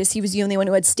show because he was the only one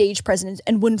who had stage presence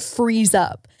and wouldn't freeze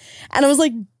up. And I was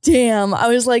like, damn. I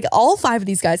was like, all 5 of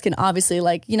these guys can obviously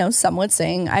like, somewhat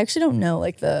sing. I actually don't know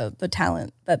like the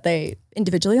talent that they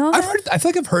individually all have. I feel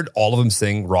like I've heard all of them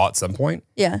sing Raw at some point.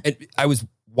 Yeah. And I was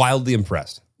wildly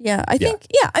impressed. Yeah, I think,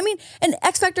 I mean, and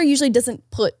X Factor usually doesn't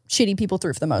put shitty people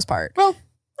through for the most part. Well.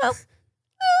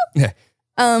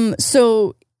 Yeah.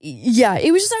 So yeah,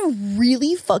 it was just a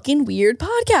really fucking weird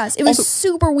podcast. It was also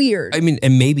super weird. I mean,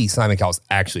 and maybe Simon Cowell's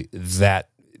actually that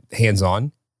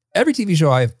hands-on. Every TV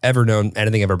show I've ever known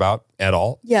anything ever about at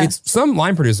all, it's some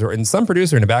line producer and some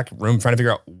producer in the back room trying to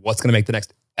figure out what's going to make the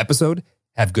next episode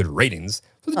have good ratings.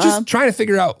 So they're just trying to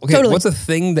figure out, okay, what's a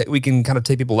thing that we can kind of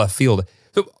take people left field.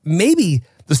 So maybe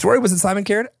the story was that Simon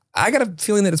cared. I got a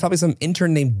feeling that it's probably some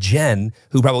intern named Jen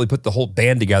who probably put the whole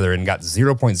band together and got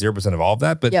 0.0% of all of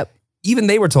that. But even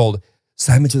they were told,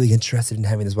 Simon's really interested in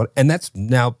having this one. And that's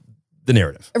now the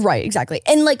narrative. Right, exactly.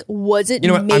 And like, was it You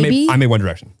know what? maybe... I made One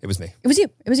Direction. It was me. It was you.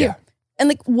 It was Yeah. you. And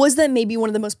like, was that maybe one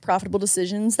of the most profitable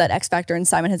decisions that X Factor and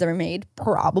Simon has ever made?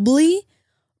 Probably.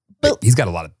 But He's got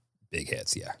a lot of big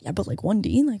hits, yeah. yeah, but like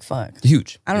 1D, like fuck.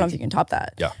 Huge. I don't know if you can top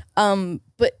that. Yeah.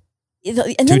 But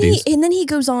and then he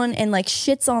goes on and like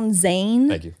shits on Zayn.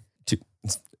 Thank you.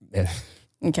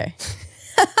 Okay.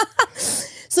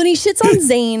 So he shits on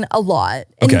Zayn a lot.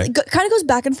 And Okay. kind of goes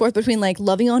back and forth between like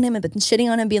loving on him and then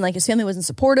shitting on him, being like his family wasn't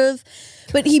supportive.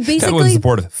 But he That basically wasn't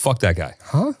supportive. Fuck that guy.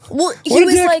 Huh? Well, What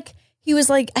a dick. he was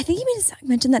like, I think he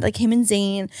mentioned that like him and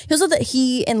Zayn, he also that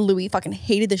he and Louis fucking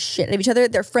hated the shit out of each other.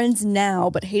 They're friends now,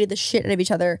 but hated the shit out of each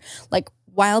other like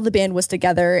while the band was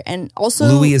together. And also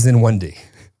Louis is in 1D.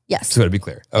 Yes. So to be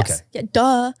clear. Okay. Yes. Yeah,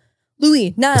 duh.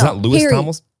 Louis, now. It's not Louis Harry.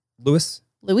 Thomas? Louis?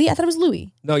 Louis? I thought it was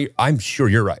Louis. No, I'm sure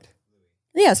you're right.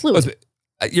 Yeah, it's Louis.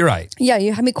 You're right. Yeah,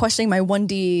 you had me questioning my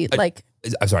 1D like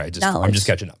I'm sorry. I'm knowledge just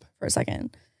catching up. for a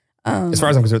second. As far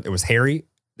as I'm concerned, there was Harry,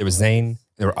 there was Zayn,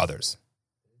 there were others.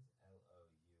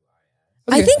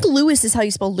 I think Louis is how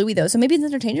you spell Louis though, so maybe it's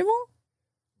interchangeable.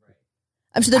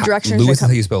 I'm sure the direction. Louis is how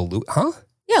you spell Louis? Huh?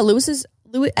 Yeah, Louis is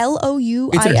Louis. Louis.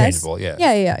 It's interchangeable, yeah.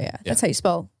 Yeah. That's how you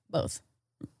spell both.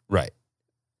 Right.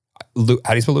 How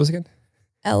do you spell Louis again?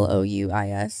 Louis.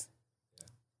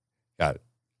 Got it.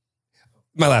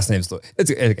 My last name's Louis.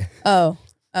 It's okay. Oh.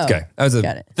 Okay. I was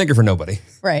Got a it. thinker for nobody.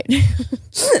 Right.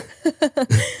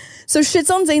 So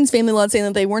shits on Zayn's family a lot, saying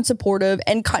that they weren't supportive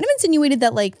and kind of insinuated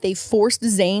that like they forced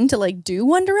Zayn to like do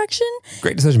One Direction.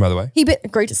 Great decision, by the way.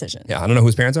 Great decision. Yeah, I don't know who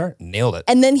his parents are. Nailed it.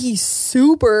 And then he was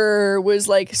super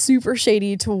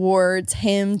shady towards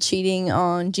him cheating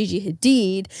on Gigi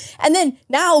Hadid. And then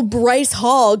now Bryce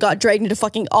Hall got dragged into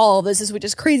fucking all of this, which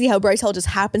is crazy how Bryce Hall just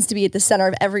happens to be at the center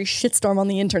of every shitstorm on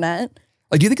the internet.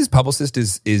 Like, do you think his publicist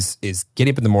is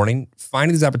getting up in the morning,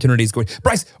 finding these opportunities, going,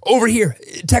 Bryce, over here,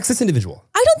 text this individual?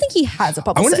 I don't think he has a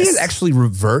publicist. I wonder if he has actually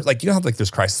reversed, like, you know how like there's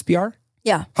crisis PR?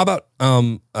 Yeah. How about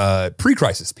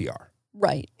pre-crisis PR?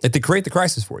 Right. Like they create the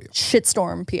crisis for you.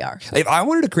 Shitstorm PR. If I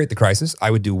wanted to create the crisis, I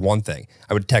would do one thing.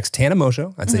 I would text Tana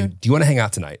Mosho. I'd say, do you want to hang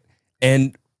out tonight?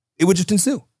 And it would just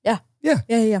ensue. Yeah.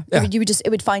 Yeah. It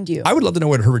would find you. I would love to know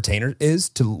what her retainer is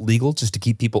to legal just to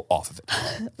keep people off of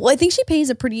it. Well, I think she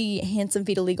pays a pretty handsome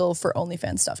fee to legal for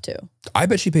OnlyFans stuff too. I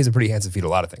bet she pays a pretty handsome fee to a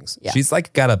lot of things. Yeah. She's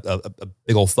like got a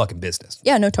big old fucking business.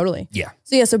 Yeah, no, totally. Yeah.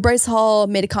 So Bryce Hall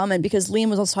made a comment because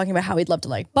Liam was also talking about how he'd love to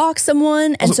like box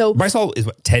someone. And so Bryce Hall is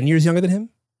what, 10 years younger than him?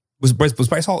 Was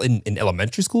Bryce Hall in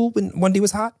elementary school when 1D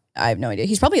was hot? I have no idea.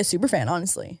 He's probably a super fan,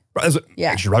 honestly.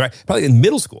 Yeah. Probably in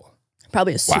middle school.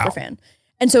 Probably a super fan.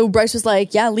 And so Bryce was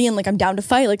like, yeah, Liam, like I'm down to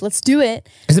fight. Like, let's do it.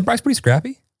 Isn't Bryce pretty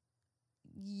scrappy?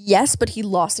 Yes, but he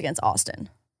lost against Austin.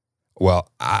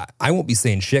 Well, I won't be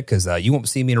saying shit because you won't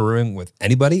see me in a room with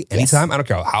anybody anytime. Yes. I don't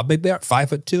care how big they are.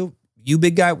 5'2", you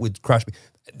big guy would crush me.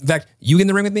 In fact, you get in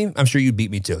the ring with me, I'm sure you'd beat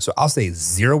me too. So I'll say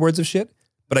 0 words of shit,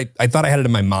 but I thought I had it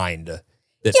in my mind.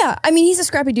 Yeah, I mean, he's a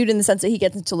scrappy dude in the sense that he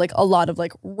gets into like a lot of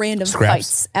like random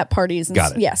fights at parties. And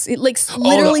Got it. Yes, it like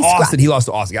literally Austin. scrappy. He lost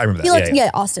to Austin. I remember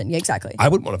that. Austin. Yeah, exactly. I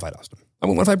wouldn't want to fight Austin. I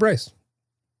wouldn't want to fight Bryce.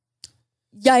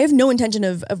 Yeah, I have no intention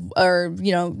of or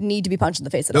need to be punched in the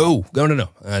face at all. No.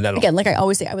 Not at all. Again, like I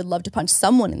always say, I would love to punch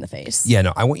someone in the face. Yeah,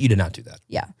 no, I want you to not do that.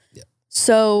 Yeah.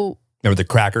 So remember the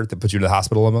cracker that puts you to the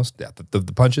hospital almost? Yeah,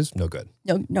 the punches, no good.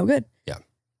 No good. Yeah.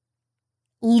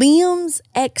 Liam's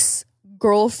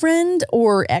ex-girlfriend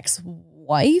or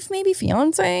ex-wife, maybe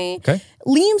fiance. Okay.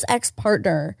 Liam's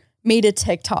ex-partner made a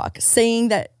TikTok saying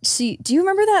that do you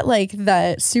remember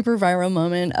that super viral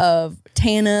moment of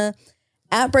Tana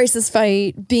at Bryce's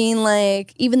fight being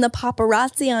like, even the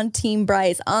paparazzi on Team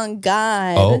Bryce, on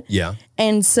God. Oh, yeah.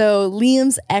 And so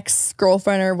Liam's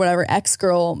ex-girlfriend or whatever,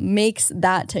 ex-girl makes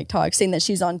that TikTok saying that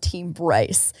she's on Team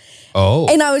Bryce. Oh.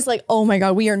 And I was like, oh my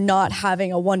God, we are not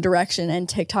having a One Direction and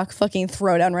TikTok fucking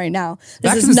throwdown right now.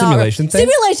 Back to the simulation thing.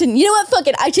 Simulation. You know what? Fuck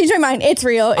it. I changed my mind. It's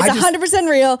real. It's 100%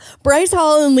 real. Bryce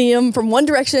Hall and Liam from One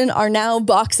Direction are now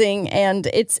boxing and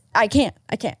I can't.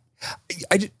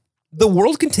 The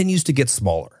world continues to get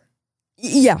smaller.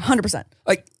 Yeah, 100%.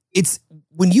 Like it's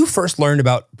when you first learned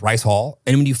about Bryce Hall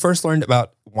and when you first learned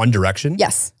about One Direction.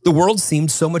 Yes. The world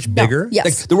seemed so much bigger. Yes.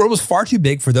 Like the world was far too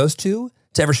big for those two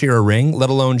to ever share a ring, let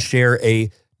alone share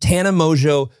a Tana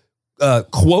Mojo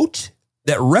quote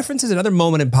that references another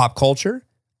moment in pop culture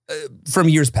from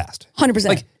years past. 100%.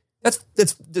 Like That's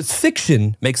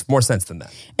fiction makes more sense than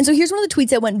that. And so here's one of the tweets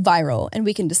that went viral, and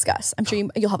we can discuss. I'm sure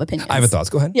you'll have opinions. I have thoughts.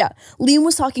 Go ahead. Yeah. Liam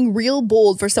was talking real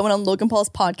bold for someone on Logan Paul's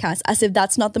podcast, as if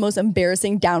that's not the most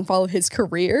embarrassing downfall of his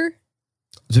career.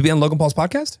 To be on Logan Paul's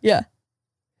podcast? Yeah.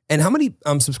 And how many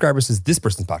subscribers does this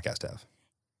person's podcast have?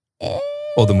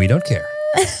 Well, then we don't care.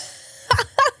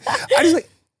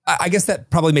 I guess that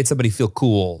probably made somebody feel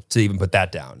cool to even put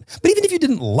that down. But even if you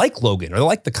didn't like Logan or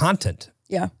like the content,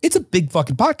 yeah, it's a big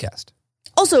fucking podcast.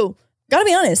 Also, gotta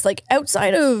be honest, like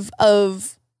outside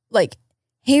of like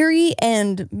Harry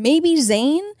and maybe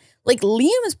Zayn, like Liam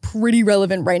is pretty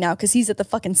relevant right now because he's at the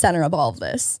fucking center of all of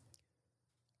this.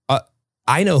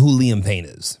 I know who Liam Payne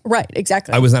is. Right,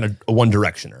 exactly. I was not a One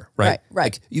Directioner, right?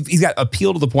 Right. Like, he's got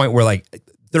appeal to the point where like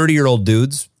 30-year-old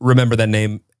dudes remember that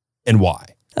name and why.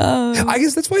 I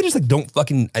guess that's why I just like don't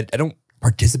fucking, I don't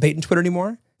participate in Twitter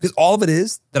anymore. Because all of it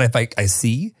is that I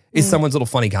see is someone's little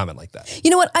funny comment like that.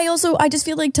 You know what? I just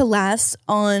feel like to last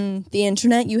on the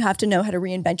internet, you have to know how to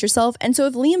reinvent yourself. And so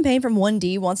if Liam Payne from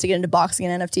 1D wants to get into boxing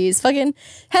and NFTs, fucking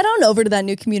head on over to that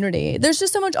new community. There's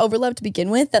just so much overlap to begin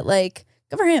with that like,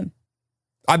 good for him.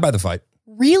 I'd buy the fight.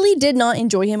 Really did not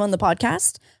enjoy him on the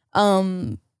podcast.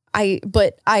 I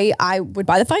would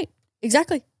buy the fight.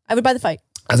 Exactly. I would buy the fight.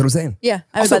 That's what I'm saying. Yeah,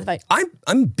 I would buy the fight.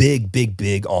 I'm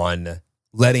big on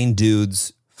letting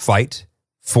dudes fight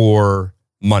for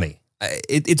money.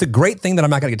 It's a great thing that I'm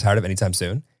not going to get tired of anytime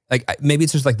soon. Like maybe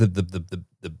it's just like the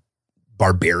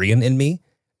barbarian in me.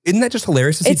 Isn't that just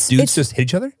hilarious to see dudes just hit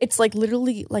each other? It's like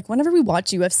literally like whenever we watch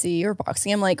UFC or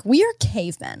boxing, I'm like, we are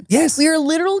cavemen. Yes. We are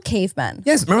literal cavemen.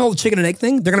 Yes. Remember the chicken and egg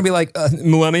thing? They're going to be like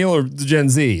millennial or Gen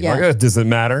Z. Yeah. Like, does it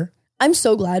matter? I'm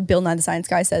so glad Bill Nye the Science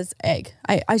Guy says egg.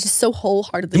 I just so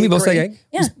wholeheartedly Didn't we both agree. say egg?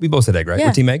 Yeah. We both said egg, right? Yeah.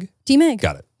 We're Team Egg? Team Egg.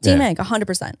 Got it. Team Egg,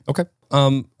 100%. Okay.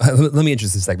 Let me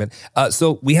introduce this segment.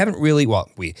 So we haven't really,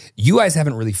 you guys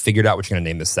haven't really figured out what you're going to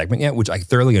name this segment yet, which I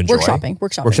thoroughly enjoy.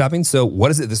 Workshopping. So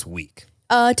what is it this week?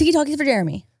 Tiki Talkie for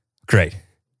Jeremy. Great.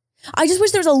 I just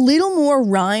wish there was a little more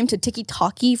rhyme to Tiki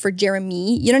Talkie for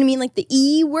Jeremy. You know what I mean? Like the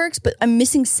E works, but I'm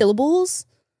missing syllables.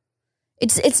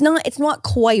 It's not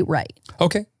quite right.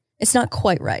 Okay. It's not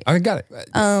quite right. I got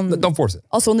it. Don't force it.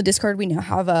 Also on the Discord, we now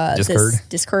have Discord.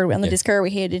 Discord. On the Discord,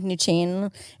 we created a new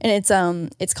chain,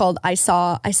 and it's called I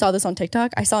saw this on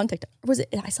TikTok. I saw on TikTok. Was it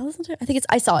I saw this on TikTok? I think it's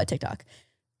I saw it TikTok.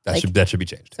 That should be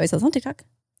changed. So I saw this on TikTok.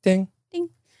 Ding.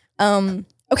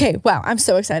 Okay. Wow. I'm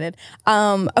so excited.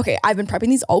 Okay. I've been prepping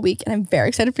these all week, and I'm very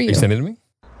excited for you. Are you sending it to me?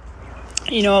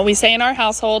 You know what we say in our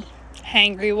household?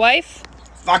 Hangry wife.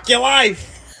 Fuck your life.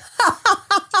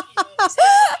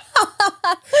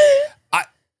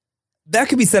 That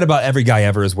could be said about every guy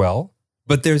ever as well,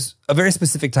 but there's a very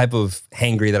specific type of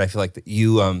hangry that I feel like that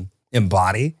you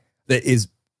embody that is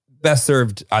best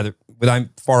served either when I'm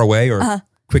far away or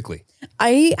quickly.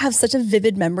 I have such a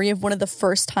vivid memory of one of the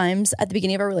first times at the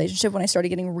beginning of our relationship when I started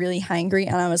getting really hangry,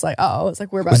 and I was like,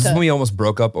 we're about Was to. this when we almost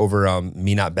broke up over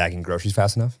me not bagging groceries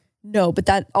fast enough? No, but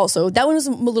that one was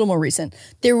a little more recent.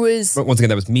 There was. But once again,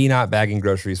 that was me not bagging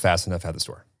groceries fast enough at the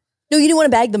store. No, you didn't want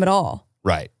to bag them at all.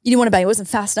 Right. You didn't want to bag. It wasn't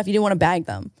fast enough. You didn't want to bag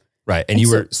them. Right. And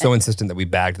you were so insistent that we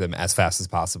bagged them as fast as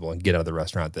possible and get out of the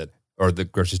restaurant or the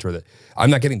grocery store that I'm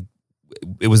not getting.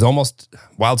 It was almost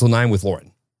Wild Till 9 with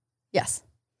Lauren. Yes.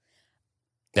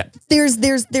 Yeah. There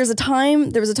was a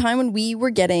time when we were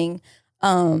getting,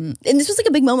 and this was like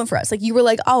a big moment for us. Like you were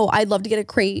like, oh, I'd love to get a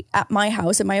crate at my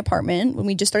house, at my apartment when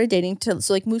we just started dating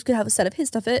so like Moose could have a set of his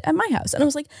stuff at my house. And I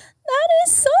was like, that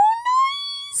is so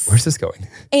nice. Where's this going?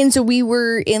 And so we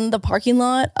were in the parking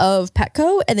lot of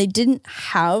Petco and they didn't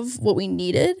have what we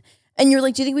needed. And you're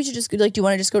like, do you think we should just do you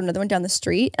want to just go to another one down the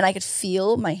street? And I could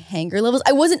feel my hanger levels.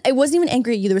 I wasn't even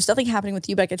angry at you. There was nothing happening with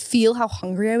you, but I could feel how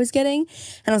hungry I was getting.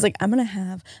 And I was like, I'm going to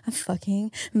have a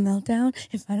fucking meltdown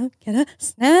if I don't get a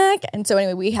snack. And so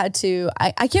anyway, we had to,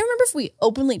 I can't remember if we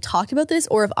openly talked about this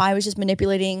or if I was just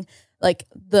manipulating like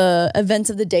the events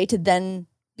of the day to then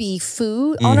be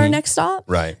food on our next stop.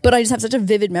 Right. But I just have such a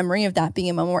vivid memory of that being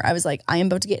a moment where I was like, I am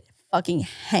about to get fucking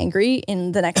hangry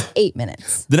in the next 8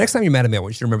 minutes. The next time you're mad at me, I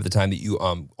want you to remember the time that you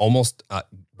almost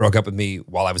broke up with me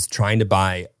while I was trying to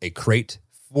buy a crate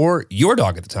for your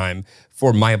dog at the time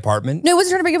for my apartment. No, I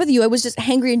wasn't trying to break up with you. I was just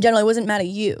hangry in general. I wasn't mad at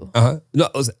you. No,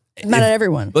 listen, mad at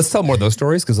everyone. Let's tell more of those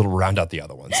stories because it'll round out the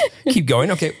other ones. Keep going.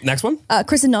 Okay, next one.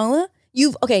 Chris and Nala.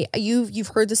 You've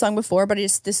heard the song before, but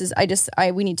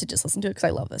we need to just listen to it because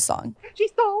I love this song. She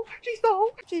stole,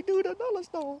 she do the dollar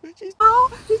stole. She stole,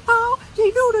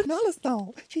 she do the dollar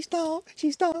stole. She stole,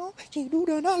 she do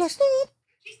the dollar stole.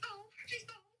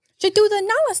 She do the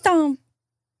dollar stole.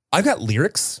 I've got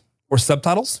lyrics or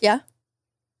subtitles. Yeah.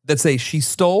 That say she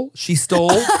stole, she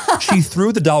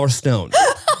threw the dollar stone.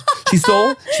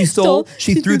 She stole.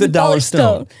 She threw the dollar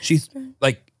stone. She's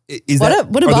like, are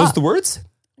those the words?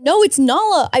 No, it's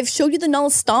Nala. I've showed you the Nala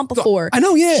stomp before. I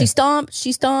know, yeah. She stomped,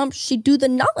 she do the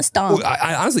Nala stomp. Well,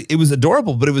 I honestly, it was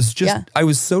adorable, but it was just, I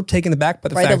was so taken aback by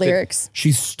the fact lyrics. That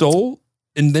she stole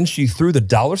and then she threw the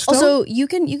dollar stone. Also, you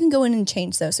can go in and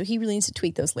change those. So he really needs to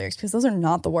tweak those lyrics because those are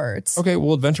not the words. Okay,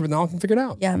 well, Adventure with Nala can figure it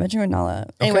out. Yeah, Adventure with Nala.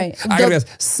 Okay. Anyway. I gotta ask,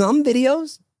 some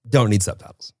videos don't need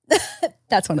subtitles.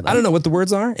 That's one of them. I don't know what the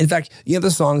words are. In fact, you know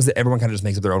the songs that everyone kind of just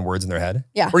makes up their own words in their head?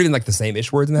 Yeah. Or even like the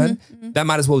same-ish words in their head? Mm-hmm. That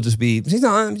might as well just be,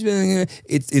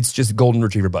 it's just golden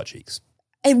retriever butt cheeks.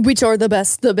 And which are the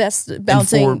best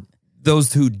bouncing. And for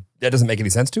those who that doesn't make any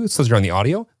sense to, so you're on the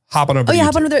audio, hop on over to YouTube.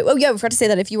 Hop on over. Oh yeah, we forgot to say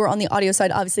that if you were on the audio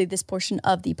side, obviously this portion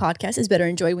of the podcast is better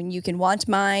enjoyed when you can watch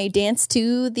my dance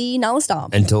to the Nala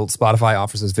Stomp. Until Spotify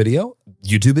offers this video,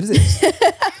 YouTube it is.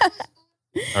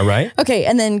 All right. Okay,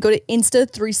 and then go to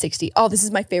Insta 360. Oh, this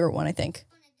is my favorite one, I think.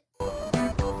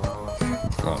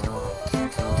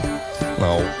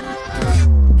 No.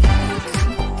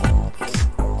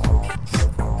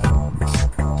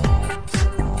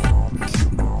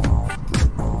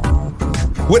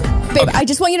 What? Babe, I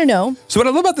just want you to know. So what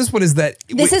I love about this one is that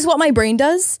this is what my brain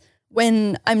does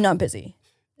when I'm not busy.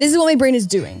 This is what my brain is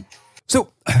doing. So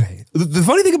the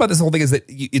funny thing about this whole thing is that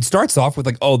it starts off with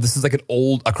like, oh, this is like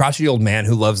a crotchety old man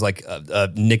who loves like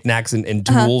knickknacks and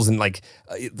tools and like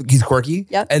he's quirky.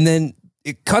 Yep. And then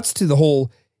it cuts to the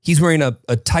whole, he's wearing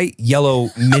a tight yellow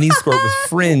mini skirt with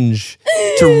fringe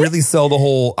to really sell the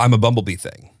whole I'm a bumblebee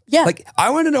thing. Yeah. Like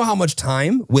I want to know how much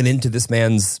time went into this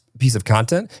man's piece of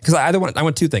content because I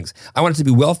want two things. I want it to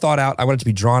be well thought out. I want it to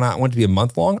be drawn out. I want it to be a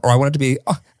month long, or I want it to be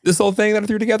this whole thing that I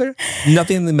threw together.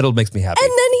 Nothing in the middle makes me happy.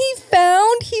 And then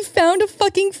he found a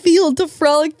fucking field to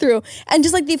frolic through, and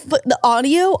just like the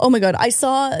audio. Oh my god! I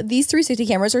saw these 360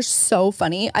 cameras are so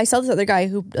funny. I saw this other guy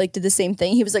who like did the same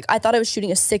thing. He was like, I thought I was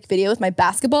shooting a sick video with my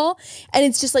basketball, and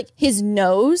it's just like his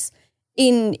nose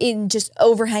in just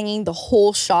overhanging the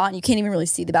whole shot, and you can't even really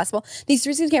see the basketball. These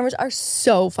 360 cameras are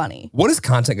so funny. What is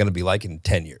content going to be like in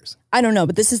 10 years? I don't know,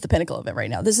 but this is the pinnacle of it right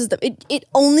now. This is it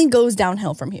only goes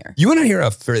downhill from here. You want to hear a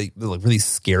fairly really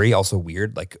scary, also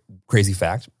weird, like crazy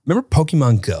fact? Remember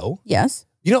Pokemon Go? Yes.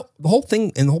 You know, the whole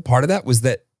thing and the whole part of that was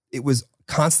that it was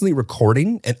constantly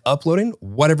recording and uploading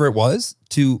whatever it was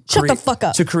to Shut the fuck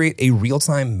up. To create a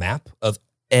real-time map of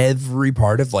every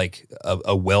part of like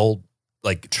a well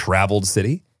like traveled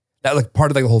city. That like part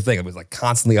of like the whole thing. It was like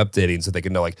constantly updating so they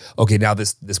could know like, okay, now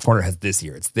this corner has this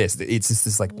here. It's this. It's just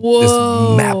this like this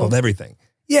map of everything.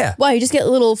 Yeah. Wow, you just get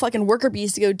little fucking worker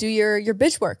bees to go do your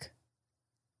bitch work.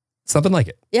 Something like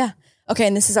it. Yeah. Okay,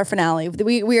 and this is our finale.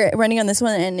 We're running on this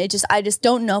one, and I just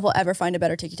don't know if we'll ever find a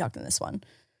better TikTok than this one.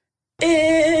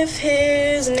 If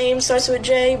his name starts with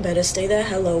J, better stay the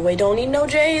hell away. Don't need no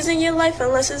J's in your life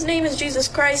unless his name is Jesus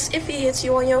Christ. If he hits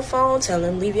you on your phone, tell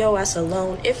him leave your ass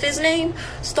alone. If his name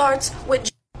starts with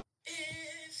J.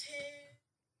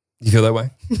 You feel that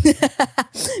way?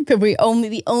 But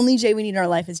the only J we need in our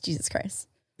life is Jesus Christ.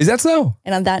 Is that so?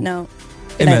 And on that note,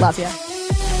 good night, love ya.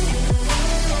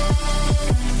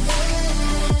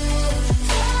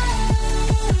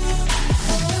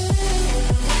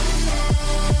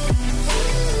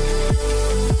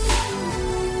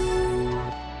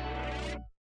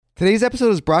 Today's episode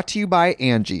is brought to you by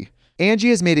Angie. Angie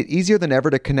has made it easier than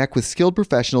ever to connect with skilled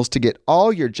professionals to get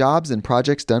all your jobs and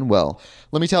projects done well.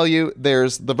 Let me tell you,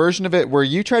 there's the version of it where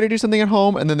you try to do something at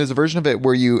home, and then there's a version of it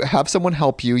where you have someone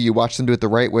help you, you watch them do it the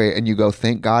right way, and you go,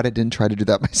 thank God I didn't try to do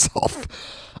that myself.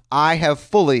 I have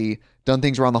fully done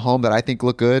things around the home that I think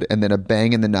look good, and then a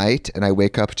bang in the night, and I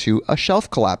wake up to a shelf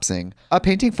collapsing, a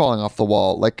painting falling off the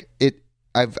wall. Like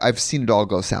I've seen it all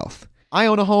go south. I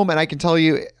own a home, and I can tell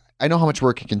you, I know how much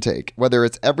work it can take. Whether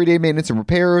it's everyday maintenance and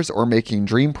repairs or making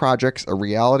dream projects a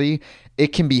reality,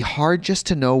 it can be hard just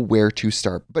to know where to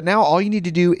start. But now all you need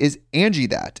to do is Angie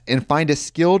that and find a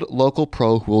skilled local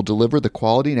pro who will deliver the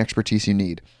quality and expertise you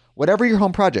need. Whatever your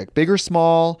home project, big or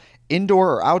small,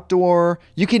 indoor or outdoor,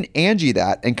 you can Angie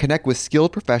that and connect with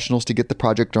skilled professionals to get the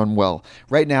project done well.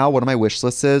 Right now, one of my wish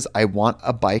lists is I want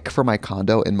a bike for my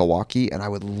condo in Milwaukee, and I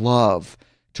would love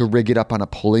to rig it up on a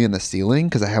pulley in the ceiling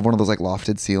because I have one of those like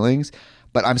lofted ceilings,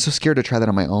 but I'm so scared to try that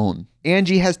on my own.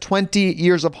 Angie has 20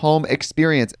 years of home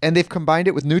experience, and they've combined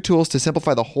it with new tools to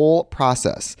simplify the whole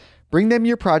process. Bring them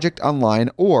your project online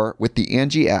or with the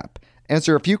Angie app.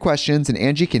 Answer a few questions and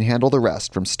Angie can handle the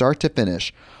rest from start to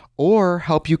finish, or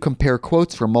help you compare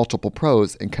quotes from multiple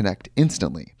pros and connect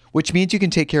instantly, which means you can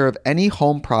take care of any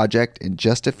home project in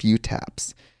just a few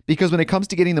taps. Because when it comes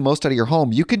to getting the most out of your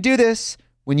home, you can do this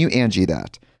when you Angie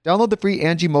that. Download the free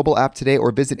Angie mobile app today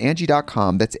or visit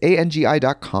Angie.com. That's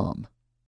ANGI.com.